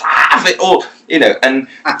 and just have it all." And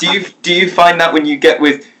do you find that when you get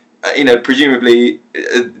with, presumably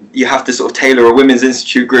you have to sort of tailor a Women's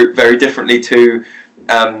Institute group very differently to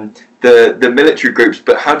the military groups,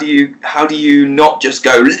 but how do you not just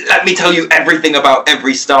go, "Let me tell you everything about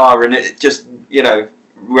every star," and it just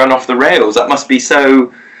run off the rails? That must be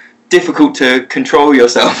so difficult to control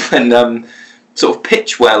yourself and sort of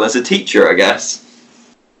pitch well as a teacher, I guess.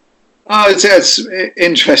 Oh, it's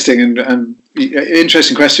interesting and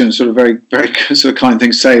interesting question. Sort of very, very sort of kind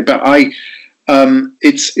thing to say. But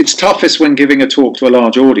it's toughest when giving a talk to a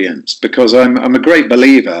large audience, because I'm a great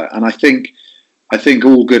believer, and I think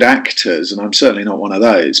all good actors, and I'm certainly not one of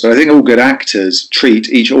those, but I think all good actors treat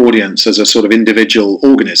each audience as a sort of individual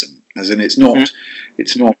organism, as in it's not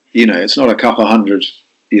a couple of hundred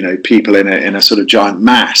people in a sort of giant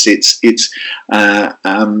mass. It's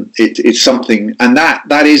something, and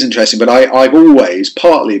that is interesting. But I've always,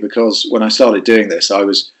 partly because when I started doing this, I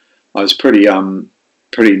was pretty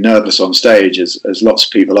nervous on stage, as lots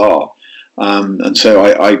of people are, and so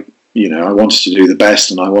I wanted to do the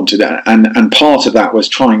best, and I wanted, and part of that was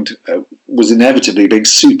was inevitably being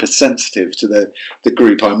super sensitive to the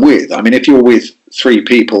group I'm with. I mean, if you're with 3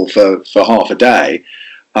 people for half a day,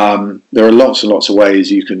 there are lots and lots of ways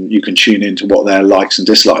you can tune into what their likes and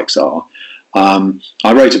dislikes are.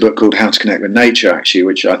 I wrote a book called How to Connect with Nature, actually,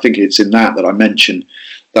 which I think it's in that I mention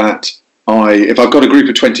that if I've got a group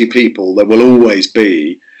of 20 people, there will always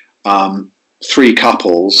be 3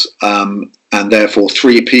 couples, and therefore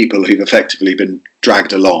 3 people who've effectively been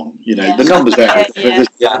dragged along. The numbers there.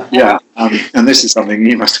 And this is something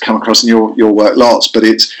you must have come across in your work lots. But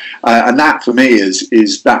it's and that for me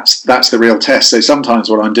is that's the real test. So sometimes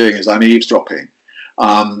what I'm doing is I'm eavesdropping,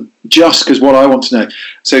 just because what I want to know.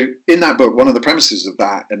 So in that book, one of the premises of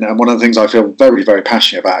that, and one of the things I feel very, very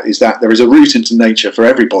passionate about, is that there is a route into nature for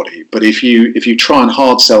everybody. But if you try and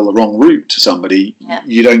hard sell the wrong route to somebody,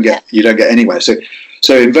 you don't get anywhere.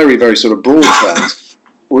 So in very, very sort of broad terms,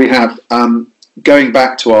 we have, going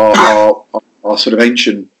back to our sort of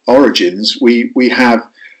ancient origins, we have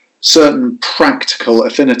certain practical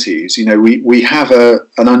affinities. We have an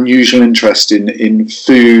unusual interest in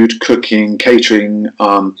food, cooking, catering,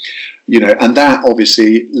 and that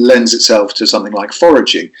obviously lends itself to something like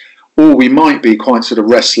foraging. Or we might be quite sort of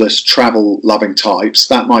restless, travel-loving types.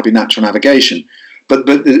 That might be natural navigation. But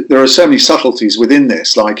there are so many subtleties within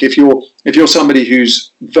this. Like if you're somebody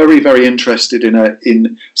who's very, very interested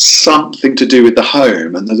in something to do with the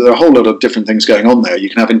home, and there are a whole lot of different things going on there. You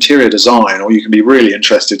can have interior design, or you can be really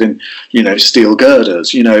interested in steel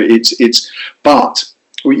girders. But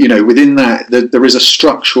within that there is a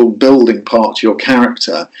structural building part to your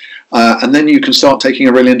character. And then you can start taking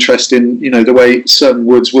a real interest in, the way certain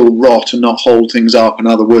woods will rot and not hold things up, and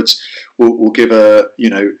other woods will give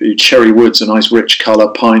cherry woods a nice rich colour,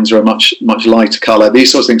 pines are a much lighter colour,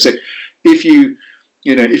 these sorts of things. So if you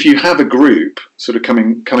have a group, sort of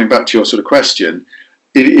coming back to your sort of question,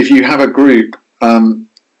 if you have a group,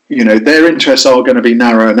 their interests are going to be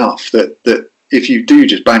narrow enough that if you do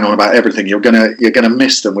just bang on about everything, you're gonna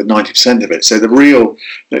miss them with 90% of it. So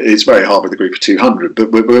it's very hard with a group of 200, but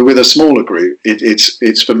with a smaller group,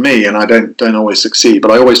 it's for me, and I don't always succeed,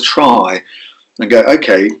 but I always try and go,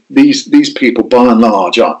 okay, these people by and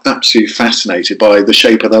large are absolutely fascinated by the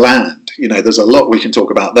shape of the land. There's a lot we can talk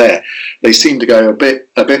about there. They seem to go a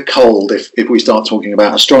bit cold if we start talking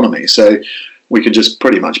about astronomy. So we can just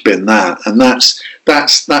pretty much bin that, and that's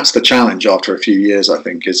the challenge after a few years, I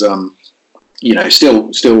think, is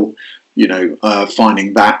still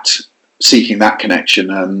finding that, seeking that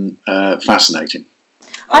connection, fascinating.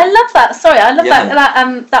 I love that. Sorry, I love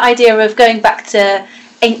that idea of going back to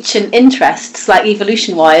ancient interests, like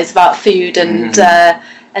evolution-wise, about food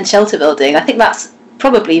and shelter building. I think that's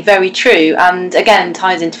probably very true, and again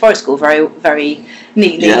ties into forest school very, very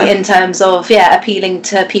neatly in terms of appealing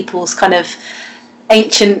to people's kind of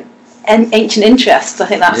ancient interests. I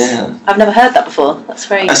think that's I've never heard that before. That's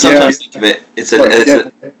very. I sometimes think of it. It's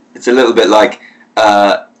a little bit like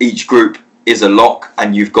each group is a lock,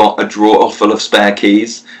 and you've got a drawer full of spare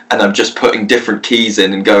keys, and I'm just putting different keys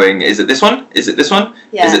in and going, is it this one? Is it this one?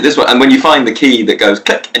 Yeah. Is it this one? And when you find the key that goes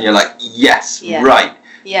click, and you're like, yes, right.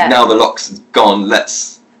 Yeah. Now the lock's gone.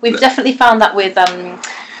 We've definitely found that with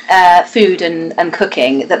food and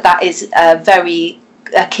cooking, that is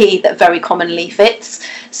a key that very commonly fits.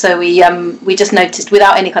 So we just noticed,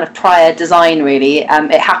 without any kind of prior design really,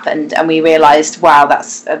 it happened, and we realised, wow,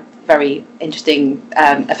 that's a very interesting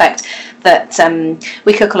effect, that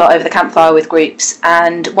we cook a lot over the campfire with groups,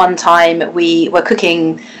 and one time we were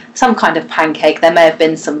cooking some kind of pancake. There may have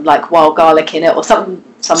been some like wild garlic in it, or something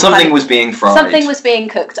was being fried. Something was being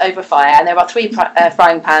cooked over fire, and there were 3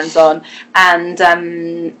 frying pans on, and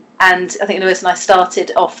I think Lewis and I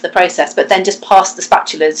started off the process, but then just passed the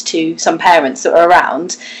spatulas to some parents that were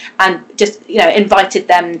around, and just invited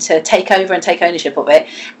them to take over and take ownership of it,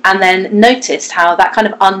 and then noticed how that kind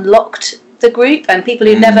of unlocked the group, and people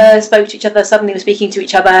who never spoke to each other suddenly were speaking to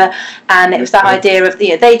each other, and it was that idea of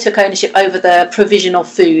they took ownership over the provision of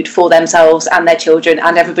food for themselves and their children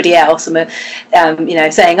and everybody else, and were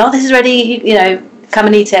saying, oh, this is ready, come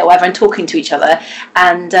and eat it, or whatever, and talking to each other,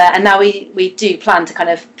 and now we do plan to kind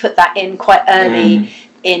of put that in quite early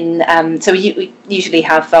so we usually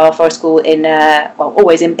have our forest school in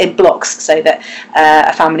always in blocks, so that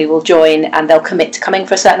a family will join and they'll commit to coming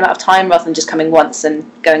for a certain amount of time rather than just coming once and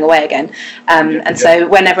going away again. So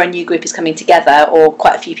whenever a new group is coming together or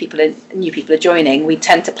quite a few new people are joining, we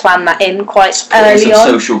tend to plan that in quite early on.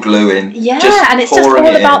 Social glue in. Yeah, and it's just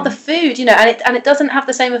all about the food, and it doesn't have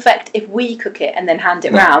the same effect if we cook it and then hand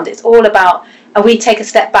it round. It's all about, and we take a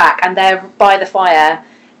step back and they're by the fire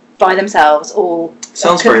by themselves, all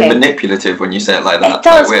sounds cooking. very manipulative when you say it like that. It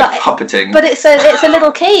does, like we're puppeting. But it's a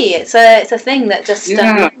little key. It's a thing that just.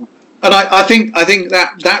 Yeah. And I think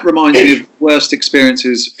that reminds me of worst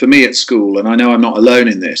experiences for me at school, and I know I'm not alone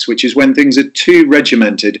in this, which is when things are too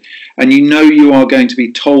regimented, and you are going to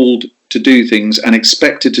be told to do things and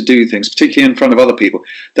expected to do things, particularly in front of other people,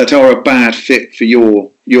 that are a bad fit for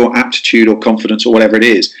your aptitude or confidence or whatever it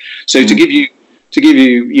is. So to give you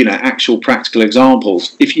actual practical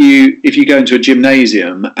examples, if you go into a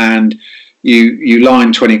gymnasium and you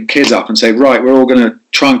line 20 kids up and say, right, we're all going to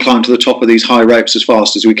try and climb to the top of these high ropes as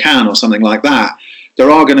fast as we can, or something like that,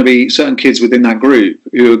 there are going to be certain kids within that group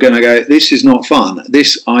who are going to go, this is not fun.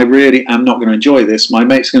 This, I really am not going to enjoy this. My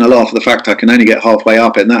mate's going to laugh at the fact I can only get halfway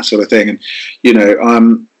up it and that sort of thing. And,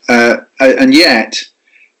 and yet,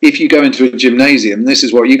 if you go into a gymnasium, this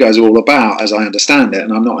is what you guys are all about, as I understand it,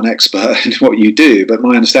 and I'm not an expert in what you do, but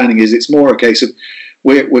my understanding is it's more a case of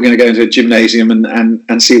we're going to go into a gymnasium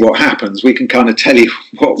and see what happens. We can kind of tell you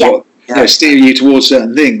what steer you towards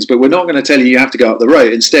certain things, but we're not going to tell you have to go up the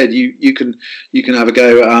road. Instead, you can have a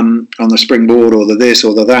go on the springboard or the this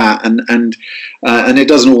or the that, and it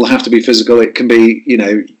doesn't all have to be physical. It can be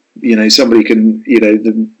somebody can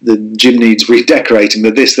the gym needs redecorating, the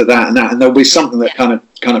this, the that, and that, and there'll be something that kind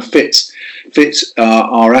of fits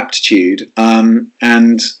our aptitude, and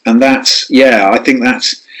that's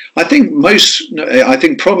I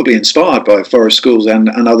think probably inspired by forest schools and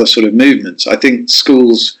other sort of movements. I think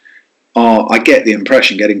schools are, I get the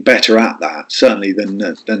impression, getting better at that, certainly than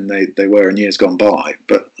they were in years gone by.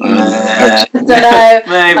 But I don't know.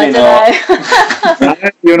 Maybe not. not. No,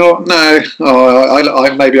 you're not. No,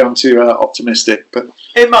 I maybe I'm too optimistic. But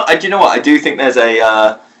Do you know what? I do think there's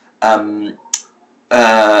a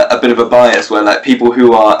bit of a bias where like people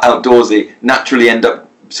who are outdoorsy naturally end up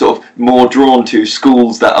sort of more drawn to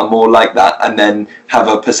schools that are more like that, and then have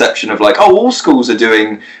a perception of like, oh, all schools are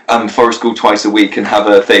doing forest school twice a week and have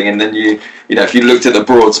a thing, and then if you looked at the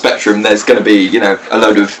broad spectrum, there's going to be a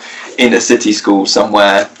load of inner city schools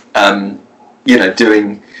somewhere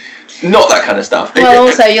doing not that kind of stuff. Well,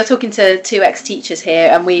 also you're talking to two ex-teachers here,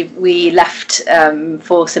 and we left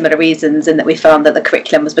for similar reasons, in that we found that the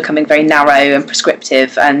curriculum was becoming very narrow and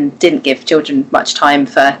prescriptive and didn't give children much time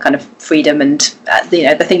for kind of freedom. And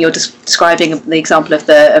the thing you're describing, the example of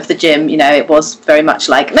the gym, it was very much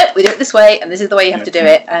like, no, we do it this way, and this is the way you have to do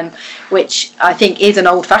it, and which I think is an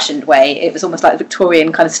old-fashioned way. It was almost like the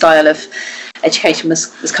Victorian kind of style of education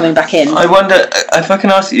was coming back in. I wonder if I can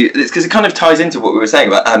ask you, because it kind of ties into what we were saying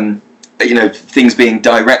about things being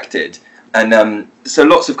directed, and so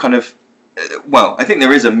lots of kind of I think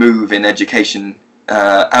there is a move in education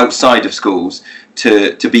outside of schools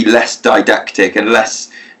to be less didactic and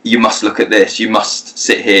less, you must look at this, you must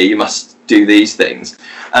sit here, you must do these things,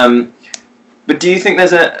 but do you think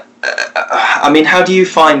there's how do you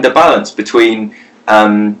find the balance between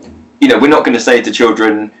we're not going to say to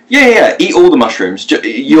children, eat all the mushrooms,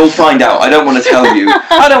 you'll find out, I don't want to tell you,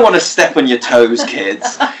 I don't want to step on your toes,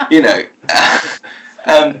 kids,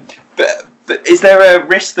 but is there a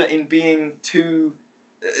risk that in being too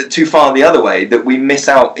far the other way, that we miss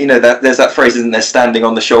out, that there's that phrase, isn't there, standing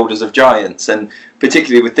on the shoulders of giants, and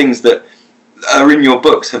particularly with things that are in your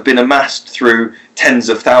books have been amassed through tens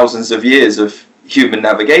of thousands of years of human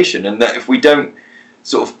navigation, and that if we don't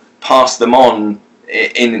sort of pass them on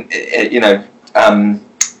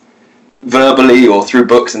verbally or through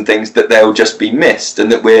books and things, that they'll just be missed, and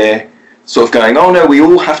that we're sort of going, oh no, we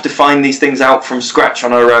all have to find these things out from scratch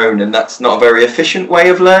on our own, and that's not a very efficient way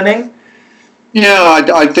of learning.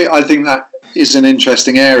 I think that is an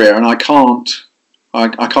interesting area, and I can't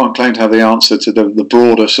claim to have the answer to the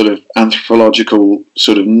broader sort of anthropological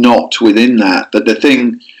sort of knot within that. But the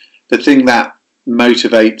thing that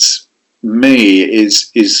motivates me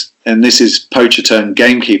is, and this is poacher turned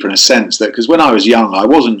gamekeeper in a sense, that because when I was young, I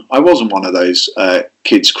wasn't one of those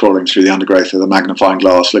kids crawling through the undergrowth with a magnifying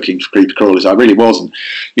glass looking for creepy crawlers. I really wasn't.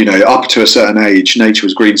 Up to a certain age, nature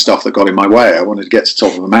was green stuff that got in my way. I wanted to get to the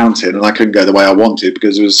top of a mountain, and I couldn't go the way I wanted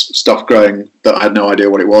because there was stuff growing that I had no idea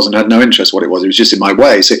what it was and had no interest what it was. It was just in my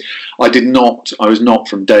way. So I was not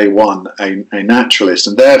from day one a naturalist,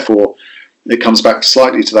 and therefore it comes back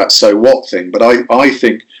slightly to that so what thing. But I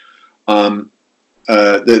think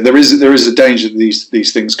there is a danger that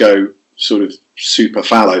these things go sort of super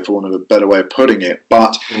fallow, for want of a better way of putting it.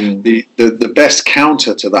 But the best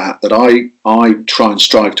counter to that I try and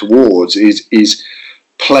strive towards is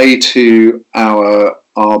play to our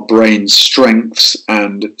brain's strengths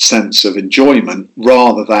and sense of enjoyment,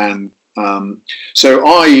 rather than so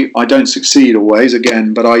I don't succeed always,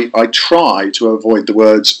 again, but I try to avoid the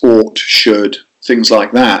words ought, should, things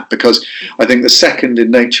like that, because I think the second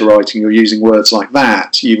in nature writing you're using words like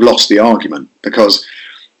that, you've lost the argument. Because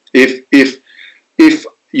if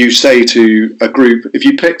you say to a group, if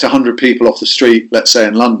you picked 100 people off the street, let's say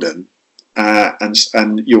in London,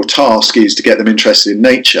 and your task is to get them interested in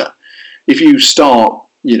nature, if you start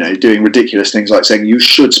doing ridiculous things like saying you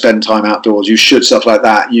should spend time outdoors, you should, stuff like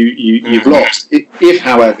that, you've lost. If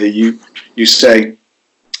however you say,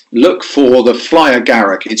 look for the fly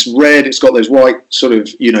agaric, it's red, it's got those white sort of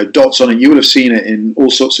dots on it, you would have seen it in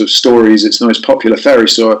all sorts of stories, it's the most popular fairy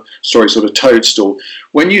story, sort of toadstool.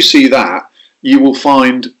 When you see that, you will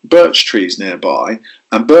find birch trees nearby,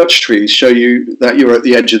 and birch trees show you that you're at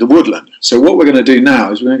the edge of the woodland. So what we're going to do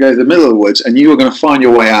now is we're going to go to the middle of the woods, and you are going to find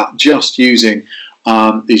your way out just using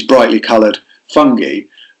these brightly coloured fungi.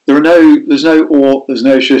 There's no or, there's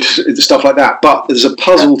no should, stuff like that, but there's a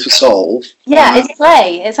puzzle to solve. Yeah, it's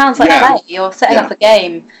play. It sounds like play. You're setting up a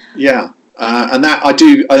game. Yeah, and that I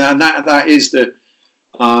do, and that is the.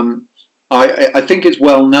 I think it's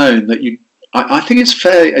well known that you. I think it's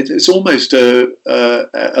fair. It's almost a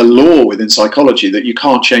law within psychology that you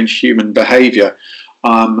can't change human behaviour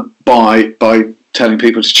by telling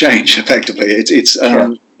people to change. Effectively,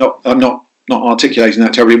 I'm not articulating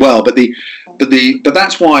that terribly well, but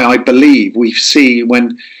that's why I believe we see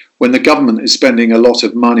when the government is spending a lot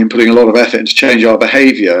of money and putting a lot of effort into change our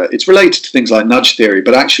behaviour, it's related to things like nudge theory,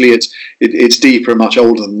 but actually it's deeper and much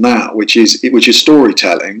older than that, which is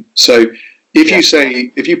storytelling. So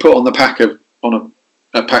if you put on the pack of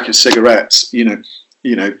a pack of cigarettes,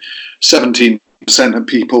 17% of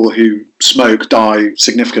people who smoke die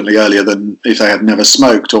significantly earlier than if they had never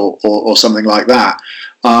smoked, or something like that.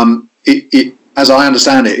 It, as I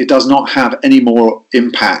understand it, it does not have any more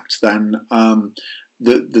impact than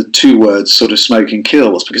the two words sort of smoking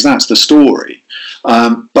kills, because that's the story.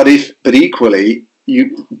 But equally,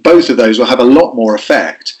 both of those will have a lot more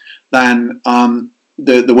effect than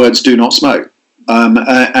the words do not smoke.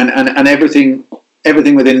 And everything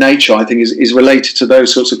within nature, I think, is related to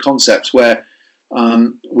those sorts of concepts where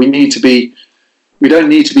we don't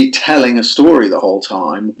need to be telling a story the whole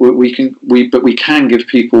time. But we can give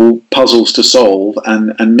people puzzles to solve,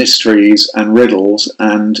 and mysteries and riddles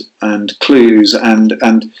and clues and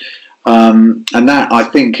that, I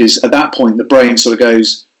think, is at that point the brain sort of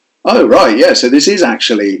goes, oh right, yeah. So this is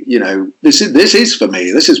actually, this is for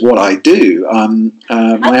me. This is what I do.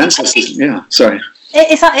 My ancestors. Yeah, sorry.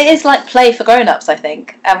 It is like play for grown-ups, I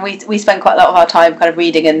think, and we spend quite a lot of our time kind of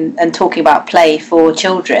reading and talking about play for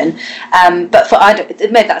children. But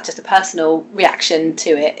maybe that's just a personal reaction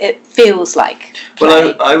to it. It feels like play.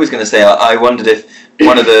 Well, I was going to say, I wondered if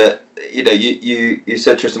one of the, you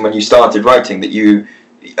said, Tristan, when you started writing that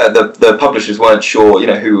the publishers weren't sure,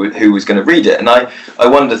 who was going to read it, and I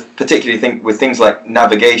wonder, particularly with things like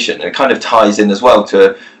navigation, it kind of ties in as well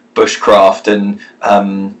to bushcraft and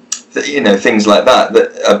things like that,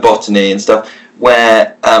 botany and stuff,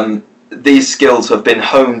 where these skills have been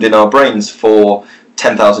honed in our brains for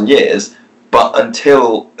 10,000 years, but up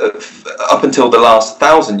until the last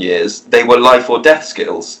 1,000 years, they were life or death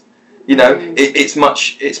skills. It's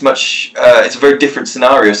a very different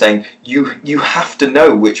scenario, saying you have to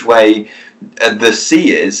know which way the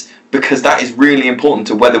sea is, because that is really important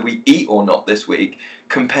to whether we eat or not this week,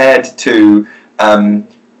 compared to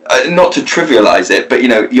not to trivialize it, but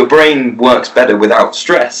your brain works better without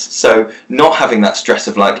stress. So not having that stress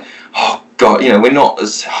of like, oh God, we're not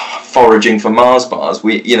as foraging for Mars bars.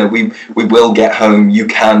 We will get home. You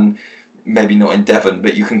can, maybe not in Devon,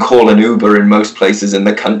 but you can call an Uber in most places in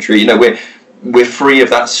the country. We're free of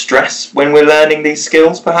that stress when we're learning these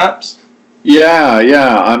skills, perhaps.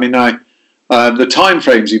 Yeah. I mean, the time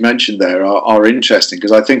frames you mentioned there are interesting,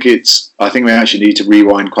 because I think we actually need to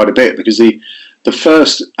rewind quite a bit, because the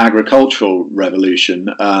first agricultural revolution,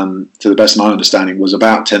 to the best of my understanding, was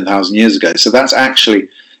about 10,000 years ago. So that's actually,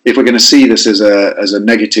 if we're going to see this as a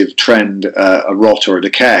negative trend, a rot or a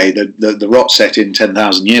decay, the rot set in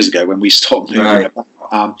 10,000 years ago when we stopped moving. Right.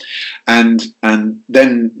 And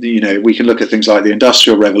then we can look at things like the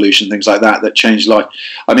Industrial Revolution, things like that changed life.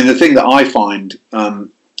 I mean, the thing that I find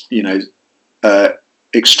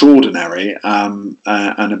extraordinary and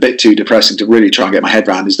a bit too depressing to really try and get my head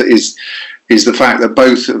around is the fact that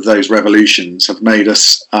both of those revolutions have made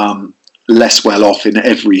us less well off in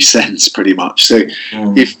every sense, pretty much. So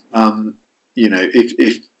if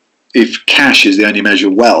if cash is the only measure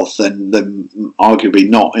of wealth, then arguably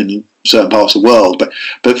not in certain parts of the world.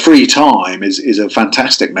 But free time is a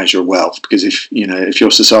fantastic measure of wealth, because if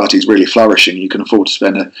your society is really flourishing, you can afford to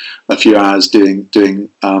spend a few hours doing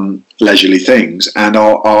leisurely things. And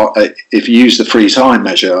if you use the free time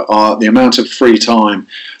measure, the amount of free time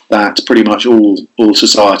that pretty much all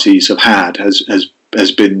societies have had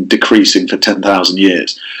has been decreasing for 10,000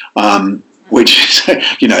 years. Which is,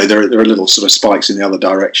 there are little sort of spikes in the other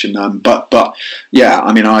direction. But yeah,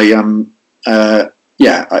 I mean, I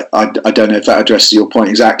don't know if that addresses your point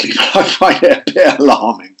exactly, but I find it a bit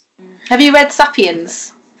alarming. Have you read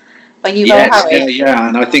 *Sapiens* by Yuval Harari? Yeah,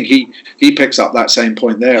 and I think he picks up that same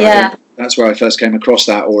point there. Yeah. That's where I first came across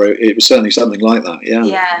that, or it was certainly something like that. Yeah.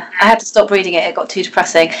 Yeah, I had to stop reading it. It got too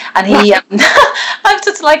depressing, and he, I'm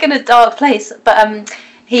just like in a dark place. But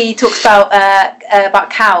he talks about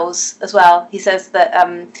cows as well. He says that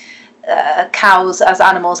cows as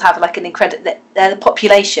animals have like an incredible. Their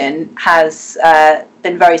population has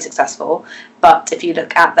been very successful, but if you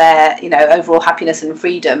look at their overall happiness and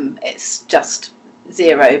freedom, it's just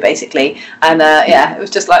zero basically. And it was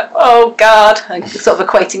just like, oh God, and sort of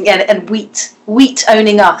equating and wheat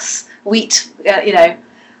owning us, wheat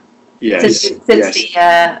since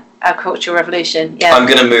the agricultural revolution. Yeah, I'm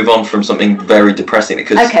going to move on from something very depressing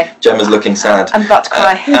because Gemma's looking sad. I'm about to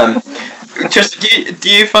cry. Just do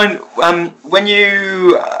you find when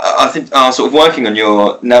you I think are sort of working on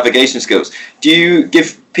your navigation skills, do you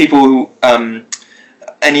give people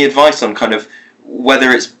any advice on kind of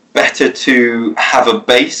whether it's better to have a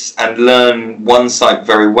base and learn one site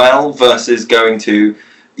very well versus going to,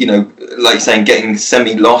 like you're saying, getting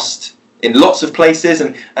semi-lost in lots of places,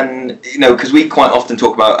 and because we quite often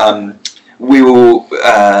talk about we will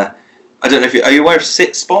I don't know if are you aware of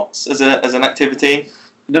sit spots as an activity?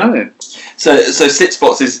 No. So sit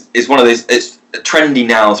spots is one of these. It's trendy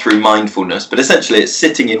now through mindfulness, but essentially it's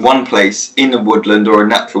sitting in one place in a woodland or a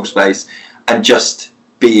natural space and just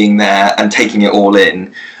being there and taking it all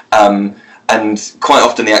in. And quite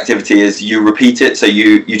often the activity is you repeat it, so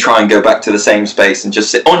you try and go back to the same space and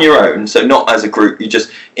just sit on your own, so not as a group, you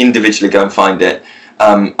just individually go and find it.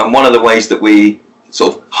 And one of the ways that we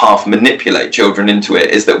sort of half manipulate children into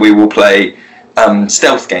it is that we will play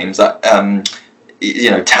stealth games, like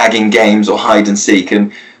tagging games or hide and seek,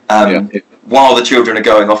 and while the children are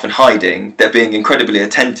going off and hiding, they're being incredibly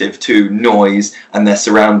attentive to noise and their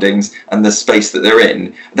surroundings and the space that they're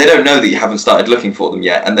in. They don't know that you haven't started looking for them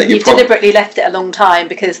yet, and that you've deliberately left it a long time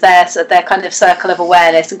because their kind of circle of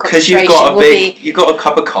awareness and concentration. Because you've got a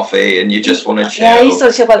cup of coffee and you just want to chill. Yeah, you sort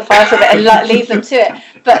of chill by the fire for a bit and leave them to it.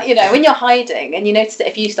 But when you're hiding, and you notice that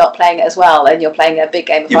if you start playing it as well, and you're playing a big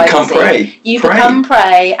game of hide and seek, you become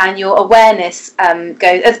prey, and your awareness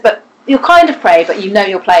goes. But you're kind of prey, but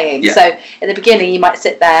you're playing. Yeah. So at the beginning, you might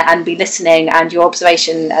sit there and be listening, and your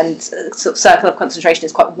observation and sort of circle of concentration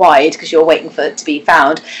is quite wide because you're waiting for it to be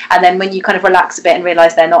found. And then when you kind of relax a bit and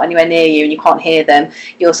realise they're not anywhere near you and you can't hear them,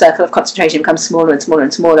 your circle of concentration becomes smaller and smaller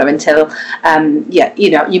and smaller until,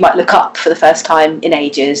 you might look up for the first time in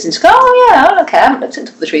ages and just go, oh yeah, okay, I haven't looked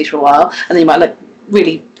into the trees for a while. And then you might look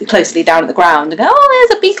really closely down at the ground and go, oh,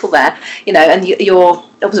 there's a beetle there, and your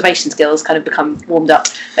observation skills kind of become warmed up.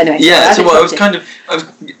 Anyway, yeah. So but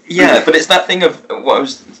it's that thing of what I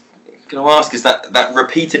was going to ask is that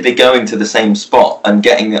repeatedly going to the same spot and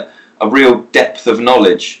getting a real depth of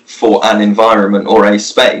knowledge for an environment or a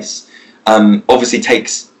space obviously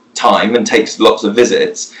takes time and takes lots of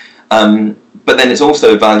visits, but then it's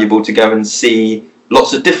also valuable to go and see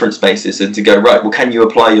lots of different spaces and to go, right, well, can you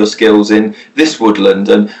apply your skills in this woodland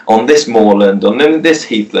and on this moorland, on this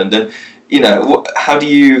heathland, and how do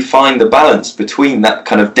you find the balance between that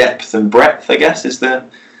kind of depth and breadth, I guess, is there?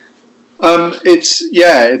 It's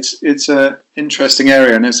a interesting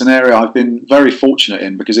area, and it's an area I've been very fortunate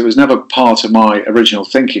in because it was never part of my original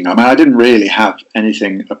thinking. I mean, I didn't really have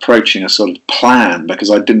anything approaching a sort of plan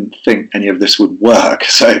because I didn't think any of this would work.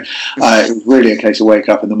 So it was really a case of wake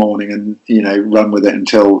up in the morning and run with it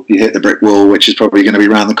until you hit the brick wall, which is probably going to be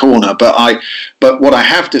around the corner. But what I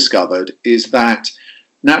have discovered is that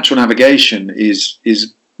natural navigation is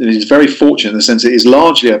very fortunate in the sense it is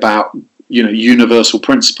largely about universal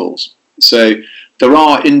principles. So there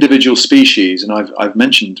are individual species, and I've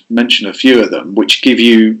mentioned a few of them, which give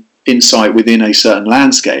you insight within a certain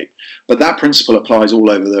landscape. But that principle applies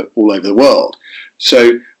all over the world.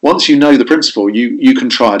 So once you know the principle, you can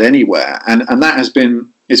try it anywhere, and that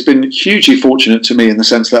it's been hugely fortunate to me in the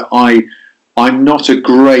sense that I'm not a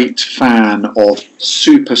great fan of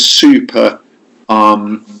super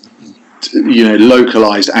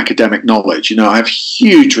localized academic knowledge. I have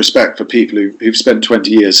huge respect for people who've spent 20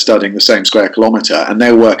 years studying the same square kilometre, and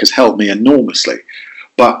their work has helped me enormously.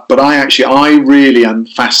 But I really am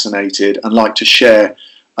fascinated and like to share.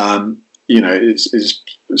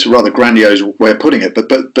 It's a rather grandiose way of putting it, but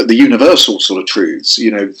the universal sort of truths.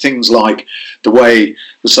 Things like the way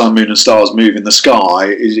the sun, moon, and stars move in the sky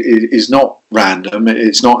is not random.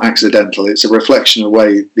 It's not accidental. It's a reflection of the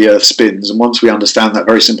way the Earth spins. And once we understand that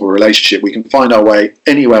very simple relationship, we can find our way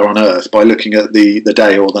anywhere on Earth by looking at the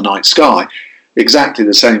day or the night sky. Exactly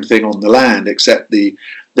the same thing on the land, except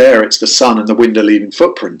there it's the sun and the wind are leaving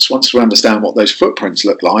footprints. Once we understand what those footprints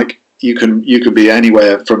look like, you can be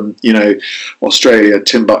anywhere from Australia,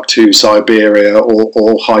 Timbuktu, Siberia,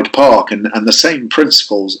 or Hyde Park, and the same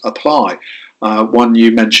principles apply. One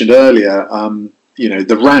you mentioned earlier,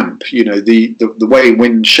 the ramp, the way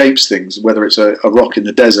wind shapes things, whether it's a rock in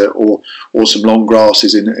the desert or some long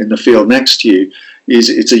grasses in the field next to you,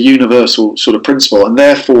 it's a universal sort of principle, and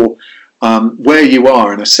therefore where you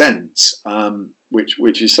are, in a sense,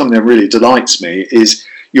 which is something that really delights me, is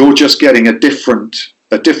you're just getting a different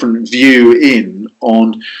view in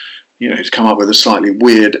on, to come up with a slightly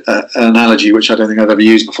weird analogy, which I don't think I've ever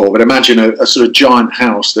used before, but imagine a sort of giant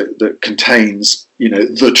house that contains,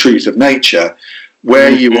 the truth of nature.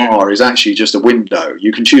 Where you are is actually just a window.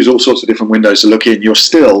 You can choose all sorts of different windows to look in. You're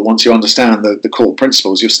still, once you understand the core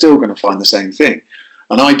principles, you're still going to find the same thing.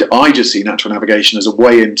 And I just see natural navigation as a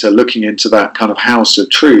way into looking into that kind of house of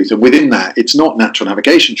truth. And within that, it's not natural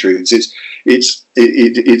navigation truths.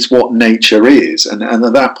 It's what nature is. And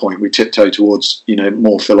at that point, we tiptoe towards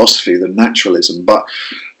more philosophy than naturalism. But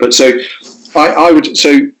so I would,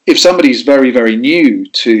 so if somebody's very, very new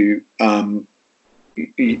to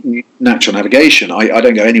natural navigation, I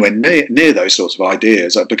don't go anywhere near those sorts of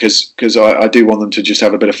ideas, because I do want them to just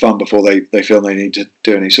have a bit of fun before they feel they need to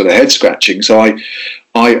do any sort of head scratching. So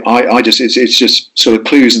I just it's just sort of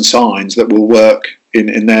clues and signs that will work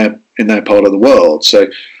in their part of the world. So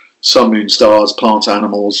sun, moon, stars, plants,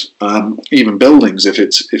 animals, even buildings, if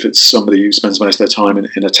it's somebody who spends most of their time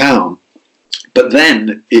in a town. But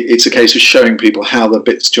then it's a case of showing people how the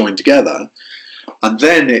bits join together. And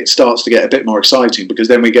then it starts to get a bit more exciting, because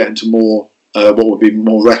then we get into more what would be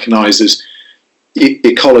more recognised as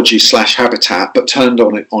ecology / habitat, but turned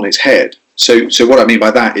on its head. So what I mean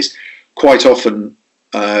by that is, quite often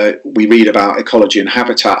we read about ecology and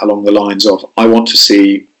habitat along the lines of, I want to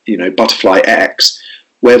see butterfly X.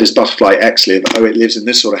 Where does butterfly X live? Oh, it lives in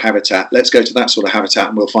this sort of habitat. Let's go to that sort of habitat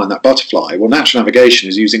and we'll find that butterfly. Well, natural navigation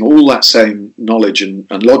is using all that same knowledge and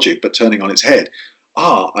logic, but turning on its head.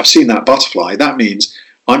 I've seen that butterfly. That means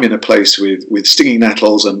I'm in a place with stinging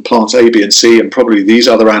nettles and plants A, B, and C, and probably these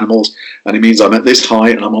other animals. And it means I'm at this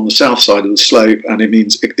height and I'm on the south side of the slope. And it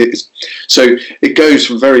means so it goes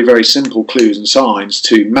from very, very simple clues and signs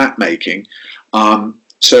to map making.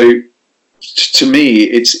 So to me,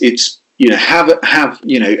 it's have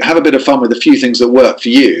a bit of fun with a few things that work for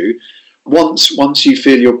you. Once you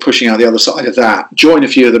feel you're pushing out the other side of that, join a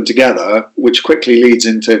few of them together, which quickly leads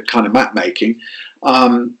into kind of map making.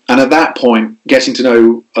 And at that point, getting to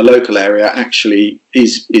know a local area actually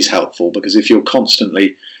is helpful, because if you're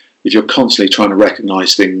constantly trying to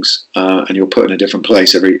recognise things and you're put in a different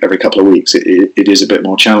place every couple of weeks, it is a bit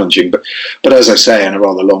more challenging. But as I say, in a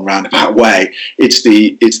rather long roundabout way, it's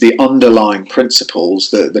the underlying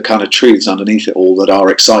principles, the kind of truths underneath it all that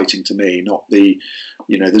are exciting to me. Not the,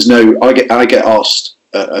 there's no. I get asked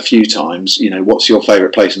a few times, what's your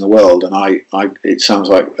favourite place in the world? And it sounds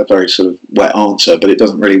like a very sort of wet answer, but it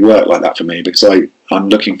doesn't really work like that for me, because I'm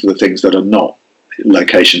looking for the things that are not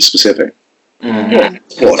location specific. Mm-hmm.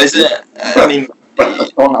 Yeah. What is it? I mean,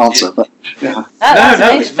 that's one answer, but yeah.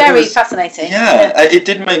 It's very fascinating. Yeah, it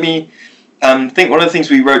did make me think. One of the things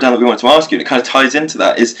we wrote down that we wanted to ask you, and it kind of ties into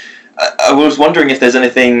that, is I was wondering if there's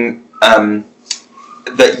anything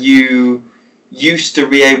that you used to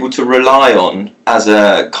be able to rely on as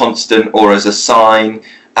a constant or as a sign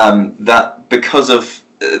that because of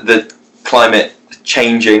the climate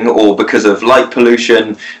changing or because of light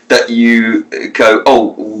pollution, that you go,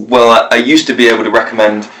 oh, well, I used to be able to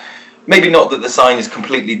recommend, maybe not that the sign has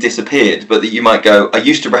completely disappeared, but that you might go, I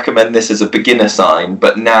used to recommend this as a beginner sign,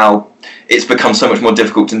 but now it's become so much more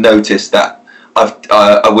difficult to notice that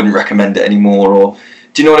I wouldn't recommend it anymore. Or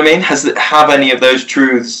do you know what I mean? Have any of those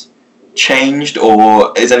truths changed,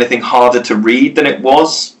 or is anything harder to read than it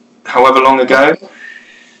was however long ago?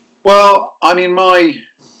 Well, I mean, my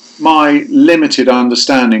limited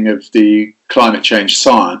understanding of the climate change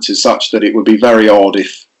science is such that it would be very odd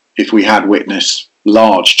if we had witnessed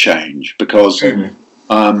large change, because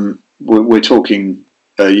we're talking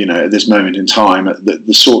at this moment in time,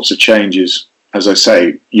 the sorts of changes, as I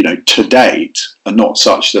say, to date, are not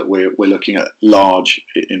such that we're looking at large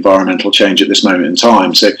environmental change at this moment in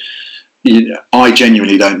time. So I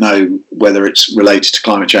genuinely don't know whether it's related to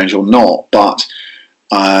climate change or not, but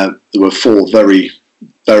there were 4 very,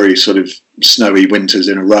 very sort of snowy winters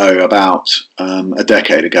in a row about a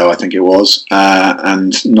decade ago, I think it was,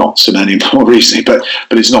 and not so many more recently. But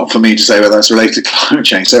it's not for me to say whether that's related to climate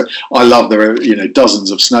change. So I love there are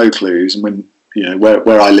dozens of snow clues, and when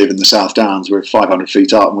where I live in the South Downs, we're 500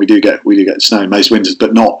 feet up, and we do get snow most winters,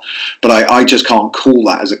 but I just can't call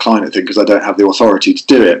that as a climate thing because I don't have the authority to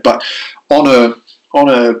do it. But on a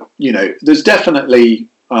there's definitely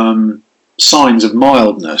signs of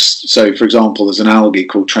mildness. So, for example, there's an algae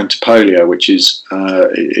called Trentipolia, which is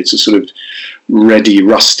it's a sort of reddy,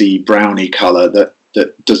 rusty, browny colour that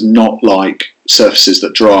does not like surfaces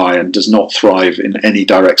that dry and does not thrive in any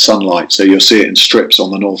direct sunlight. So you'll see it in strips on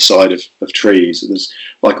the north side of trees. There's,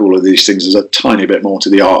 like all of these things, there's a tiny bit more to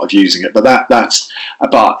the art of using it, but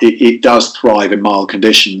it does thrive in mild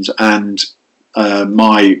conditions. And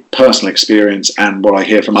my personal experience and what I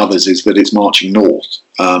hear from others is that it's marching north.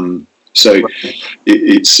 So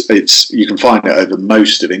it's you can find it over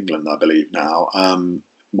most of England, I believe now.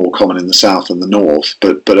 More common in the south than the north,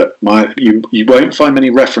 but you won't find many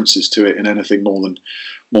references to it in anything more than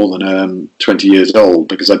 20 years old,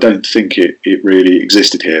 because I don't think it really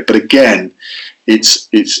existed here. But again, it's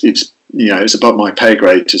above my pay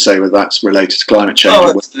grade to say whether that's related to climate change.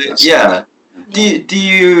 Oh, yeah. Do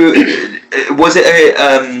you was it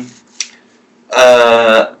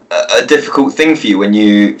a difficult thing for you when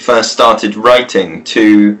you first started writing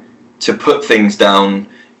to put things down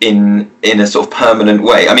in a sort of permanent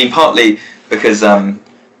way? I mean, partly because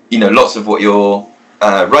lots of what you're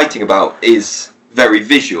writing about is very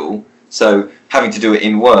visual, so having to do it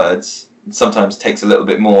in words sometimes takes a little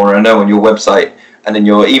bit more. I know on your website and in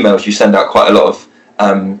your emails you send out quite a lot of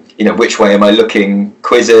which way am I looking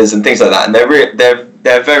quizzes and things like that, and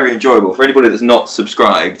they're very enjoyable. For anybody that's not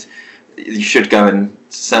subscribed, you should go and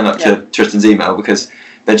sign up to Tristan's email, because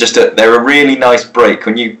they're a really nice break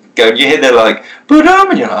when you go and you hear they're like, but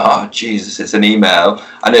and you're like, oh Jesus, it's an email,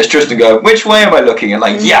 and it's Tristan going, which way am I looking? And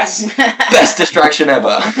like, yes, best distraction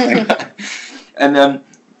ever. And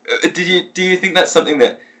do you think that's something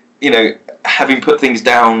that having put things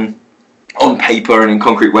down on paper and in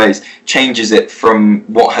concrete ways changes it from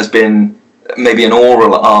what has been maybe an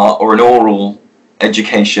oral art or an oral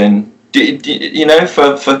education,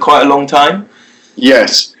 for quite a long time?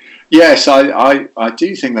 Yes, I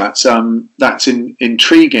do think that's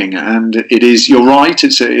intriguing, and it is. You're right.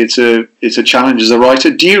 It's a challenge as a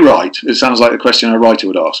writer. Do you write? It sounds like a question a writer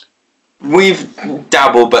would ask. We've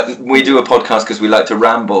dabbled, but we do a podcast because we like to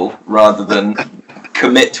ramble rather than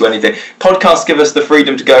commit to anything. Podcasts give us the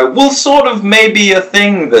freedom to go, well, sort of maybe a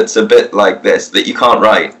thing that's a bit like this that you can't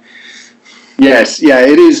write. Yes, yeah,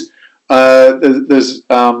 it is.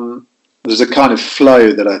 There's a kind of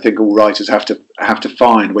flow that I think all writers have to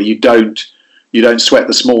find, where you don't sweat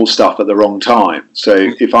the small stuff at the wrong time. So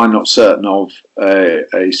if I'm not certain of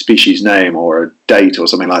a species name or a date or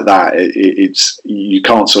something like that, you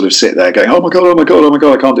can't sort of sit there going, oh my god,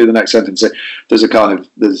 I can't do the next sentence. So there's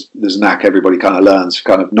a knack everybody kind of learns,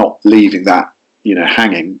 kind of not leaving that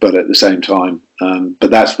hanging, but at the same time,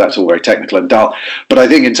 but that's all very technical and dull. But I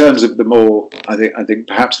think in terms of the more, I think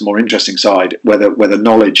perhaps the more interesting side, whether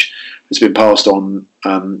knowledge has been passed on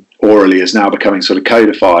orally is now becoming sort of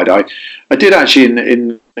codified. I did actually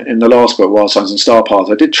in the last book, Wild Signs and Star Paths,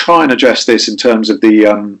 I did try and address this in terms of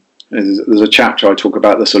the there's a chapter I talk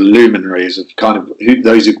about the sort of luminaries of kind of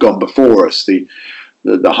those who've gone before us, the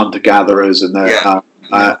hunter gatherers and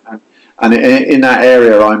and in that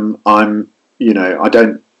area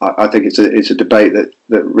I think it's a debate that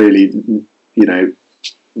really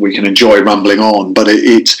we can enjoy rumbling on, but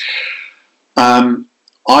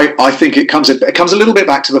I think it comes a little bit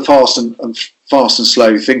back to the fast and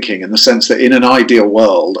slow thinking, in the sense that in an ideal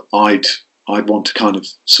world I'd want to kind of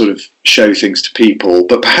sort of show things to people,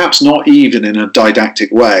 but perhaps not even in a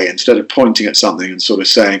didactic way. Instead of pointing at something and sort of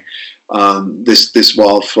saying this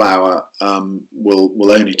wildflower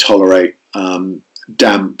will only tolerate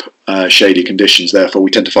damp, shady conditions, therefore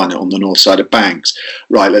we tend to find it on the north side of banks.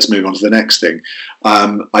 Right, let's move on to the next thing.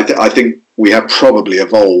 I think we have probably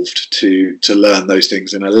evolved to learn those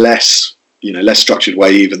things in a less structured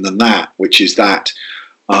way even than that, which is that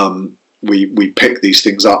we pick these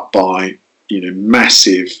things up by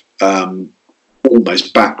massive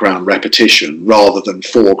almost background repetition rather than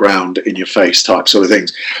foreground in your face type sort of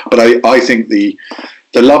things. But I think the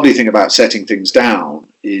lovely thing about setting things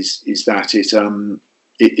down is that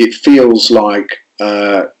it feels like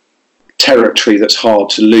territory that's hard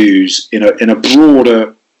to lose in a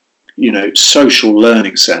broader, social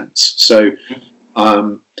learning sense. So,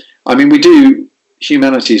 we do.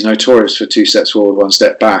 Humanity is notorious for 2 steps forward, 1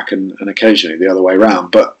 step back, and occasionally the other way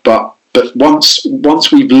around. But once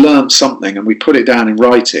we've learned something and we put it down in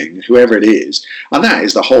writing, whoever it is, and that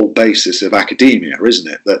is the whole basis of academia,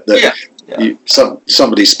 isn't it?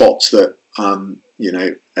 Somebody spots that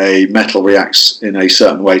a metal reacts in a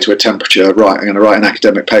certain way to a temperature. Right, I'm going to write an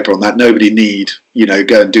academic paper on that. Nobody need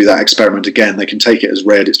go and do that experiment again. They can take it as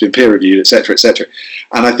read. It's been peer reviewed, etc., etc.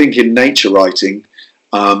 And I think in nature writing,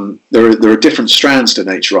 there are different strands to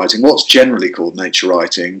nature writing. What's generally called nature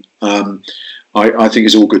writing, I think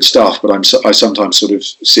is all good stuff, but I sometimes sort of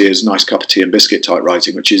see as nice cup of tea and biscuit type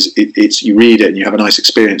writing, which is it's you read it and you have a nice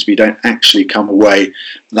experience, but you don't actually come away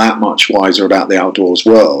that much wiser about the outdoors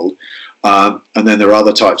world. And then there are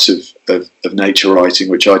other types of nature writing,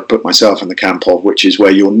 which I put myself in the camp of, which is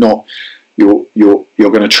where you're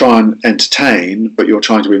going to try and entertain, but you're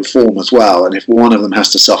trying to inform as well. And if one of them has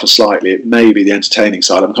to suffer slightly, it may be the entertaining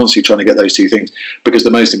side. I'm constantly trying to get those two things, because the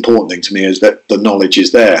most important thing to me is that the knowledge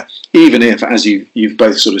is there, even if, as you've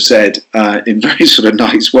both sort of said in very sort of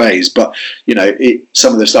nice ways, but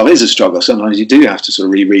some of the stuff is a struggle. Sometimes you do have to sort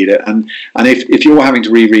of reread it, and if you're having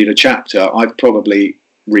to reread a chapter, I've probably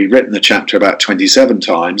rewritten the chapter about 27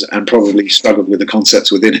 times and probably struggled with the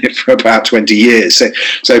concepts within it for about 20 years.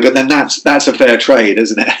 So but then that's a fair trade,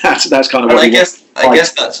 isn't it? That's kind of what I guess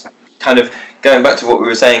that's kind of going back to what we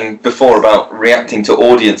were saying before about reacting to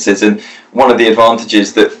audiences, and one of the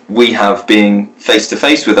advantages that we have being face to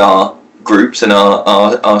face with our groups and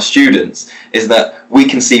our students is that we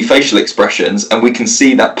can see facial expressions and we can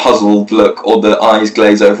see that puzzled look or the eyes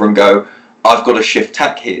glaze over and go, I've got to shift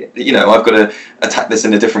tack here, I've got to attack this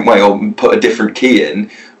in a different way or put a different key in.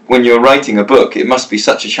 When you're writing a book, it must be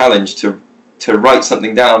such a challenge to write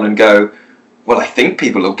something down and go, well, I think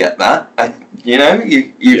people will get that.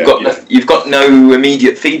 You've got no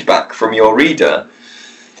immediate feedback from your reader.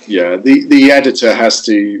 Yeah, the editor has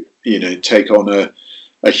to, take on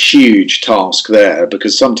a huge task there,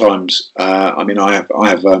 because sometimes, I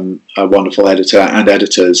have a wonderful editor and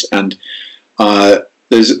editors, and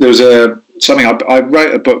there's something I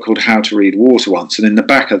wrote a book called How to Read Water once, and in the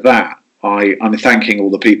back of that I'm thanking all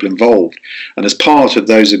the people involved, and as part of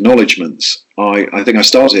those acknowledgements I think I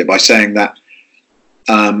started it by saying that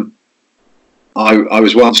I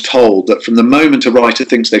was once told that from the moment a writer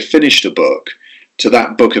thinks they've finished a book to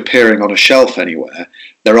that book appearing on a shelf anywhere,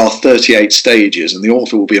 there are 38 stages, and the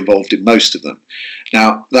author will be involved in most of them.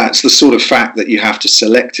 Now, that's the sort of fact that you have to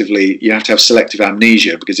have selective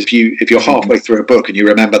amnesia, because if you're halfway through a book and you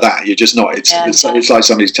remember that, you're just not. It's like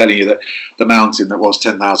somebody's telling you that the mountain that was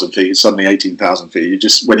 10,000 feet is suddenly 18,000 feet. You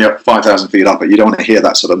just, when you're 5,000 feet up, you don't want to hear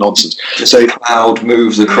that sort of nonsense. Just a cloud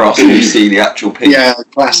moves across and you see the actual peak. Yeah,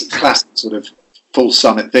 classic sort of full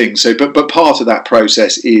summit thing. So, but part of that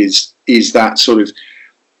process is that sort of,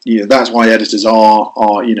 that's why editors are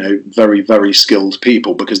very, very skilled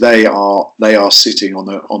people, because they are sitting on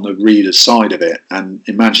the reader's side of it and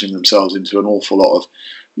imagining themselves into an awful lot of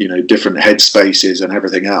different headspaces and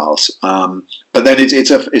everything else. But then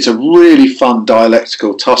it's a really fun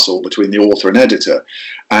dialectical tussle between the author and editor,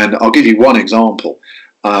 and I'll give you one example.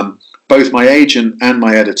 Both my agent and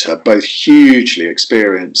my editor, both hugely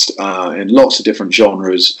experienced in lots of different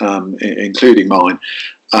genres, including mine,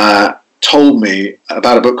 told me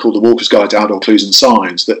about a book called The Walker's Guide to Outdoor Clues and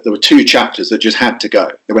Signs, that there were 2 chapters that just had to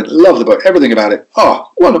go. They went, love the book, everything about it.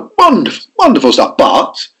 Oh, wonderful stuff.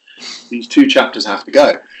 But these 2 chapters have to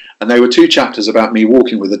go. And they were 2 chapters about me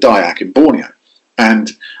walking with a Dayak in Borneo.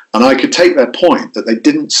 And I could take their point that they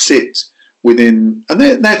didn't sit within, and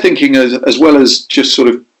they're thinking as well as just sort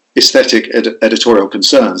of aesthetic editorial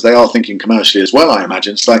concerns, they are thinking commercially as well, I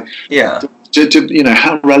imagine. It's like, yeah.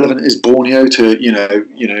 How relevant is Borneo to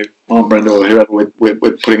Mark Brenda or whoever we're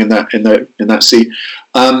putting in that seat?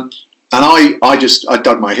 And I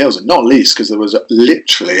dug my heels in, not least because there was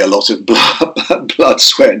literally a lot of blood,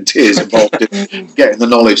 sweat, and tears involved in getting the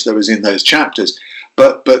knowledge that was in those chapters.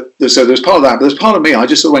 But so there's part of that. But there's part of me. I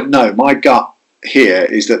just sort of went, no, my gut here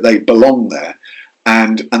is that they belong there,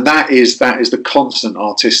 and that is the constant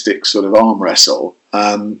artistic sort of arm wrestle.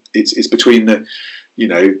 It's between the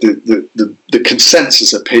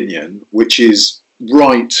consensus opinion, which is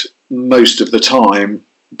right most of the time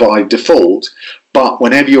by default, but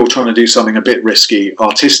whenever you're trying to do something a bit risky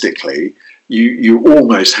artistically, you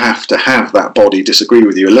almost have to have that body disagree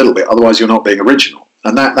with you a little bit, otherwise you're not being original.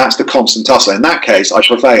 And that's the constant tussle. In that case, I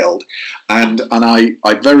prevailed, and I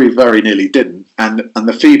very, very nearly didn't. And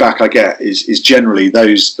the feedback I get is generally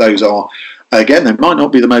those are again, they might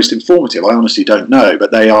not be the most informative. I honestly don't know,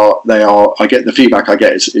 but they are. I get the feedback I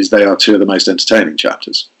get is they are two of the most entertaining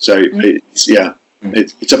chapters. So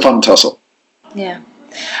it's a fun tussle. Yeah.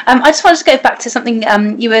 I just wanted to go back to something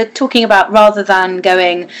you were talking about. Rather than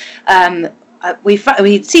going,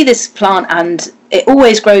 we see this plant and it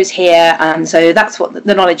always grows here, and so that's what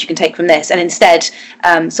the knowledge you can take from this. And instead,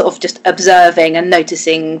 sort of just observing and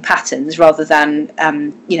noticing patterns rather than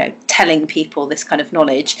telling people this kind of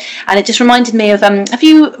knowledge. And it just reminded me of have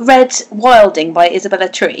you read Wilding by Isabella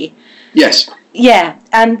Tree? Yes. Yeah,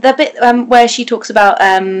 and the bit where she talks about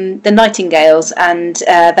the nightingales and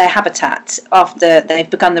their habitat after they've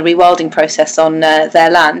begun the rewilding process on their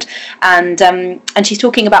land, and she's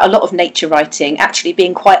talking about a lot of nature writing actually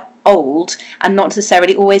being quite old and not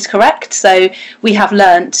necessarily always correct. So we have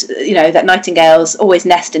learnt, that nightingales always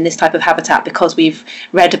nest in this type of habitat because we've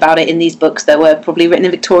read about it in these books that were probably written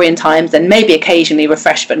in Victorian times and maybe occasionally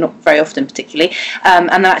refreshed, but not very often particularly.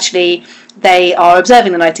 And actually, they are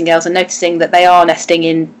observing the nightingales and noticing that they are nesting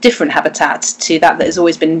in different habitats to that has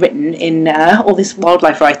always been written in all this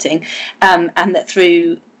wildlife writing, and that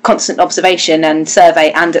through constant observation and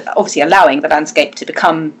survey, and obviously allowing the landscape to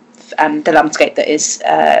become the landscape that is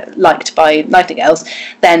liked by nightingales,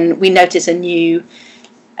 then we notice a new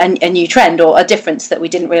trend or a difference that we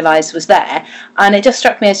didn't realise was there. And it just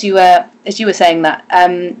struck me as you were saying that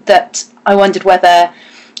that I wondered whether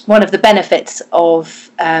one of the benefits of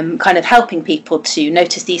kind of helping people to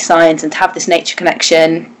notice these signs and to have this nature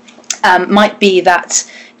connection might be that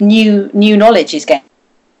new knowledge is gained.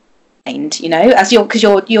 As because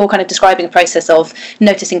you're kind of describing a process of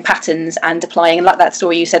noticing patterns and applying, and like that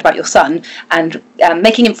story you said about your son, and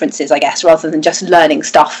making inferences, I guess, rather than just learning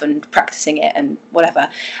stuff and practicing it and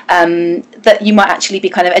whatever. That you might actually be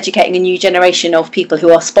kind of educating a new generation of people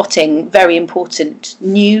who are spotting very important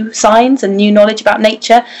new signs and new knowledge about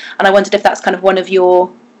nature. And I wondered if that's kind of one of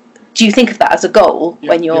your. Do you think of that as a goal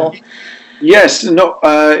when you're? Yes,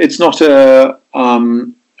 it's not a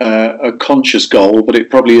conscious goal, but it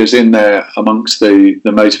probably is in there amongst the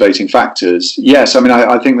motivating factors. Yes, I mean,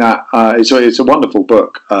 I think that it's a wonderful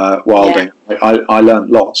book, Wilding. Yeah. I learned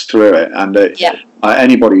lots through it, and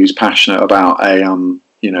anybody who's passionate about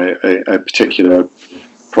a particular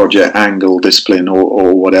project, angle, discipline,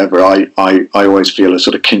 or whatever, I always feel a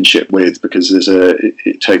sort of kinship with, because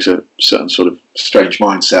it takes a certain sort of strange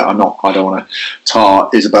mindset. I don't want to tar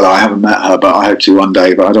Isabella. I haven't met her, but I hope to one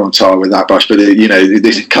day. But I don't want to tar her with that brush. But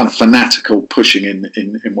this kind of fanatical pushing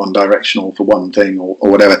in one direction or for one thing or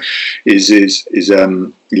whatever is I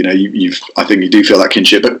think you do feel that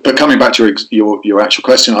kinship. But coming back to your actual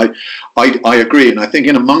question, I agree, and I think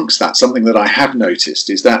in amongst that, something that I have noticed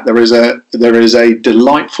is that there is a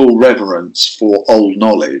delightful reverence for old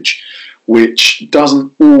knowledge, which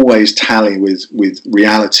doesn't always tally with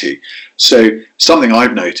reality. So something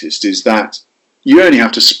I've noticed is that you only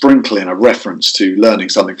have to sprinkle in a reference to learning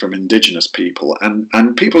something from indigenous people,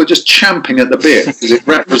 and people are just champing at the bit because it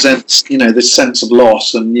represents, this sense of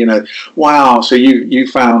loss and, wow, so you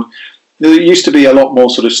found. There used to be a lot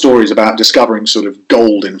more sort of stories about discovering sort of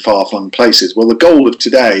gold in far-flung places. Well, the gold of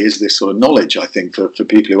today is this sort of knowledge, I think, for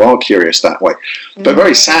people who are curious that way. Mm-hmm. But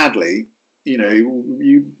very sadly,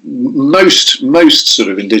 most sort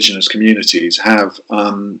of indigenous communities have,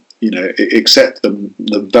 except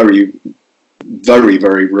the very, very,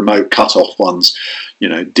 very remote cut-off ones,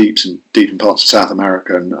 deep in parts of South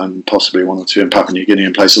America and possibly one or two in Papua New Guinea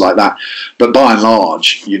and places like that. But by and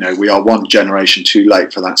large, we are one generation too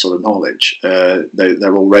late for that sort of knowledge.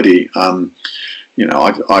 They're already, I've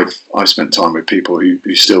spent time with people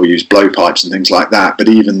who still use blowpipes and things like that. But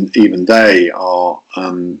even they are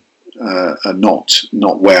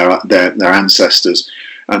not where their ancestors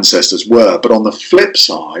were. But on the flip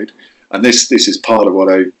side, and this is part of what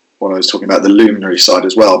I was talking about, the luminary side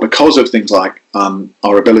as well, because of things like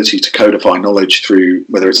our ability to codify knowledge through,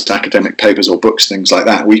 whether it's academic papers or books, things like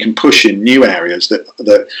that, we can push in new areas that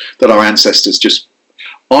our ancestors just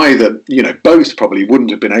either, both probably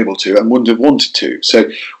wouldn't have been able to and wouldn't have wanted to.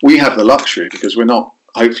 So we have the luxury, because we're not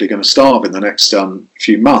hopefully going to starve in the next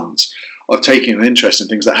few months, of taking an interest in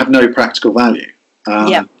things that have no practical value.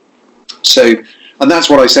 So, and that's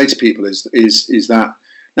what I say to people is that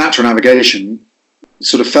natural navigation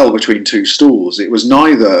sort of fell between two stools. It was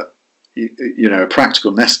neither, a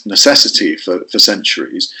practical necessity for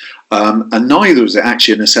centuries, and neither was it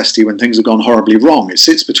actually a necessity when things have gone horribly wrong. It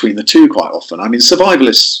sits between the two quite often. I mean,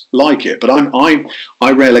 survivalists like it, but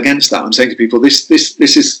I rail against that. I'm saying to people, this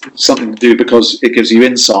is something to do because it gives you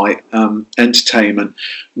insight, entertainment,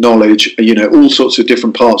 knowledge, all sorts of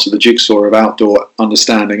different parts of the jigsaw of outdoor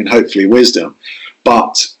understanding and hopefully wisdom.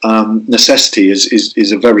 but necessity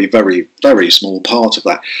is a very, very, very small part of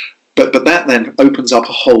that. But that then opens up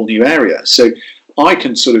a whole new area. So I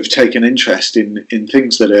can sort of take an interest in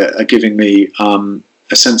things that are giving me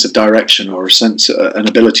a sense of direction, or an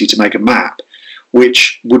ability to make a map,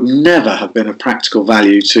 which would never have been of practical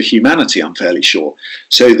value to humanity, I'm fairly sure.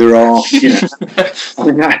 So there are,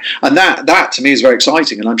 and that to me is very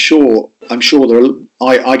exciting. And I'm sure I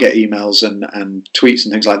get emails and tweets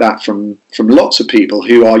and things like that from lots of people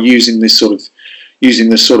who are using this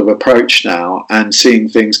sort of approach now and seeing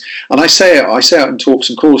things. And I say it in talks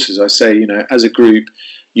and courses. I say, as a group,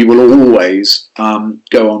 you will always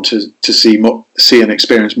go on to see and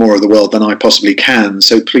experience more of the world than I possibly can.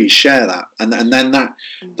 So please share that. And then that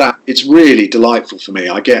it's really delightful for me.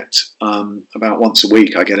 I get about once a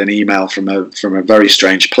week, I get an email from a very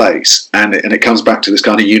strange place, and it comes back to this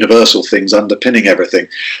kind of universal things underpinning everything.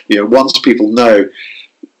 Once people know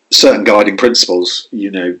certain guiding principles,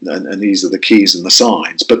 and these are the keys and the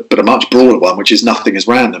signs, but a much broader one, which is nothing is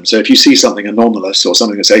random. So if you see something anomalous or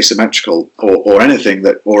something that's asymmetrical or anything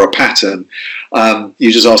or a pattern,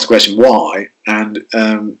 you just ask the question why, and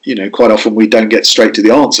quite often we don't get straight to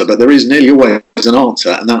the answer, but there is nearly always an answer,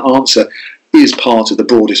 and that answer is part of the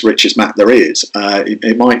broadest, richest map there is.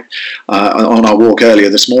 It might, on our walk earlier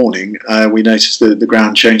this morning, we noticed the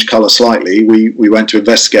ground changed colour slightly. We went to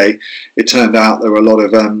investigate. It turned out there were a lot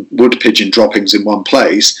of wood pigeon droppings in one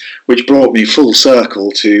place, which brought me full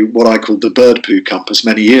circle to what I called the bird poo compass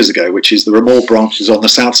many years ago, which is there are more branches on the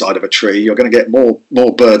south side of a tree. You're going to get more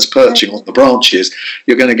birds perching on the branches.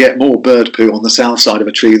 You're going to get more bird poo on the south side of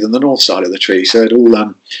a tree than the north side of the tree. So it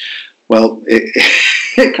all...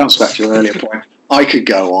 it comes back to your earlier point. I could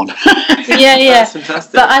go on. Yeah. That's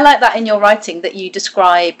fantastic. But I like that in your writing that you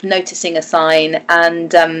describe noticing a sign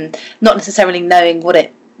and not necessarily knowing what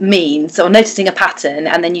it means, or noticing a pattern,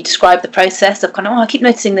 and then you describe the process of kind of, I keep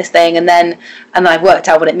noticing this thing, and I've worked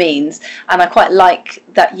out what it means. And I quite like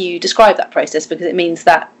that you describe that process, because it means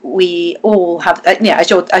that we all have, as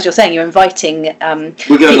you're saying, you're inviting.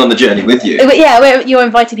 We're going on the journey with you. Yeah, you're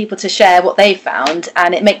inviting people to share what they've found,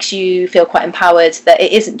 and it makes you feel quite empowered that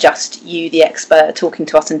it isn't just you, the expert, talking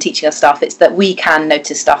to us and teaching us stuff. It's that we can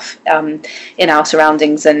notice stuff in our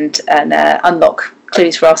surroundings and unlock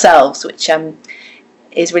clues for ourselves, which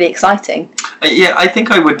is really exciting. Yeah, I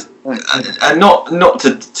think I would, and not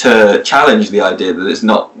to challenge the idea that it's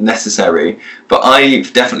not necessary, but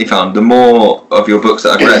I've definitely found the more of your books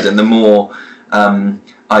that I've read and the more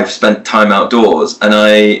I've spent time outdoors, and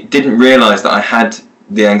I didn't realise that I had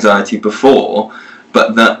the anxiety before,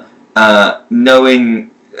 but that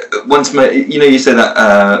knowing once you said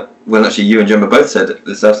that well, actually you and Gemma both said it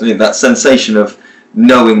this afternoon, that sensation of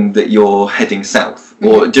knowing that you're heading south,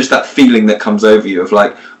 or just that feeling that comes over you of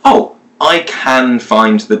like, oh, I can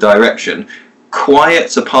find the direction,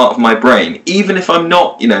 quiets a part of my brain, even if I'm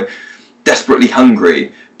not, desperately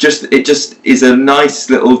hungry. It just is a nice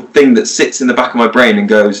little thing that sits in the back of my brain and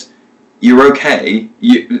goes, you're okay,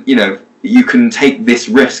 you can take this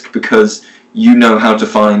risk because you know how to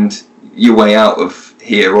find your way out of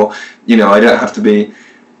here, or I don't have to be.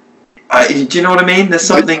 Do you know what I mean? There's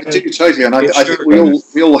something. I do totally, and I think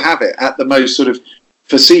we all have it at the most sort of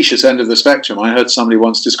facetious end of the spectrum. I heard somebody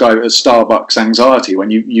once describe it as Starbucks anxiety,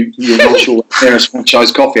 when you're not sure what the nearest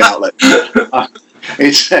franchise coffee outlet.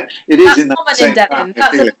 It is in that same Devon.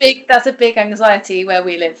 That's a big anxiety where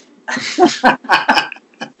we live.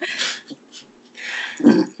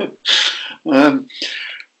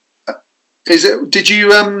 Did you?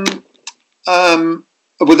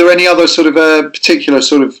 Were there any other sort of particular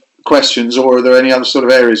sort of questions, or are there any other sort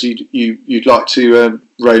of areas you'd like to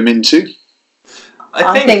roam into?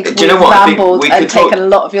 I think do you know what? Rambled and taken a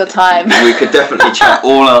lot of your time. We could definitely chat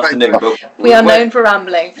all afternoon, but we are known for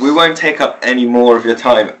rambling. We won't take up any more of your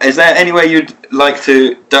time. Is there any way you'd like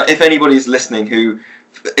to, if anybody's listening who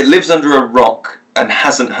lives under a rock and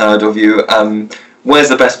hasn't heard of you, where's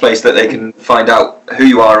the best place that they can find out who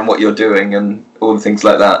you are and what you're doing and all the things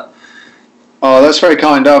like that? Oh, that's very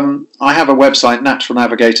kind. I have a website,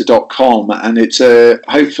 naturalnavigator.com, and it's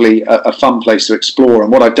hopefully a fun place to explore.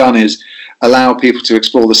 And what I've done is allow people to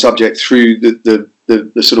explore the subject through the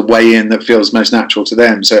sort of way in that feels most natural to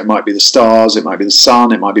them. So it might be the stars, it might be the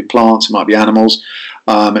sun, it might be plants, it might be animals,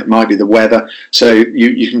 it might be the weather. So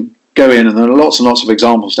you can go in, and there are lots and lots of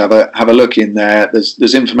examples to have a look in there.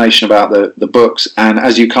 There's information about the books, and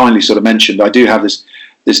as you kindly sort of mentioned, I do have this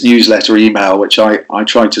newsletter email, which I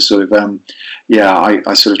try to sort of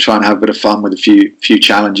I sort of try and have a bit of fun with a few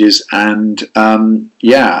challenges, and and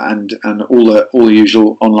all the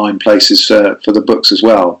usual online places for the books as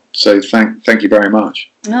well. So thank you very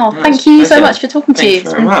much. No, thank you so much for talking to you.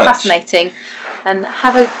 It's been fascinating. and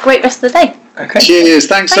have a great rest of the day. Okay. Cheers.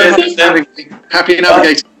 Thanks so Thank much you. for having me. Happy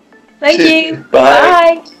navigating. Thank Cheers. you.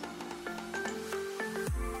 Bye. Bye.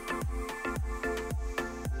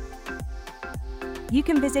 You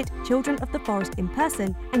can visit Children of the Forest in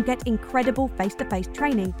person and get incredible face-to-face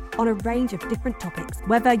training on a range of different topics,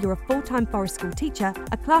 whether you're a full-time forest school teacher,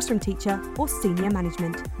 a classroom teacher, or senior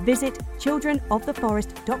management. Visit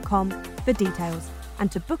childrenoftheforest.com for details and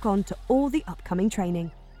to book on to all the upcoming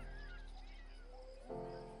training.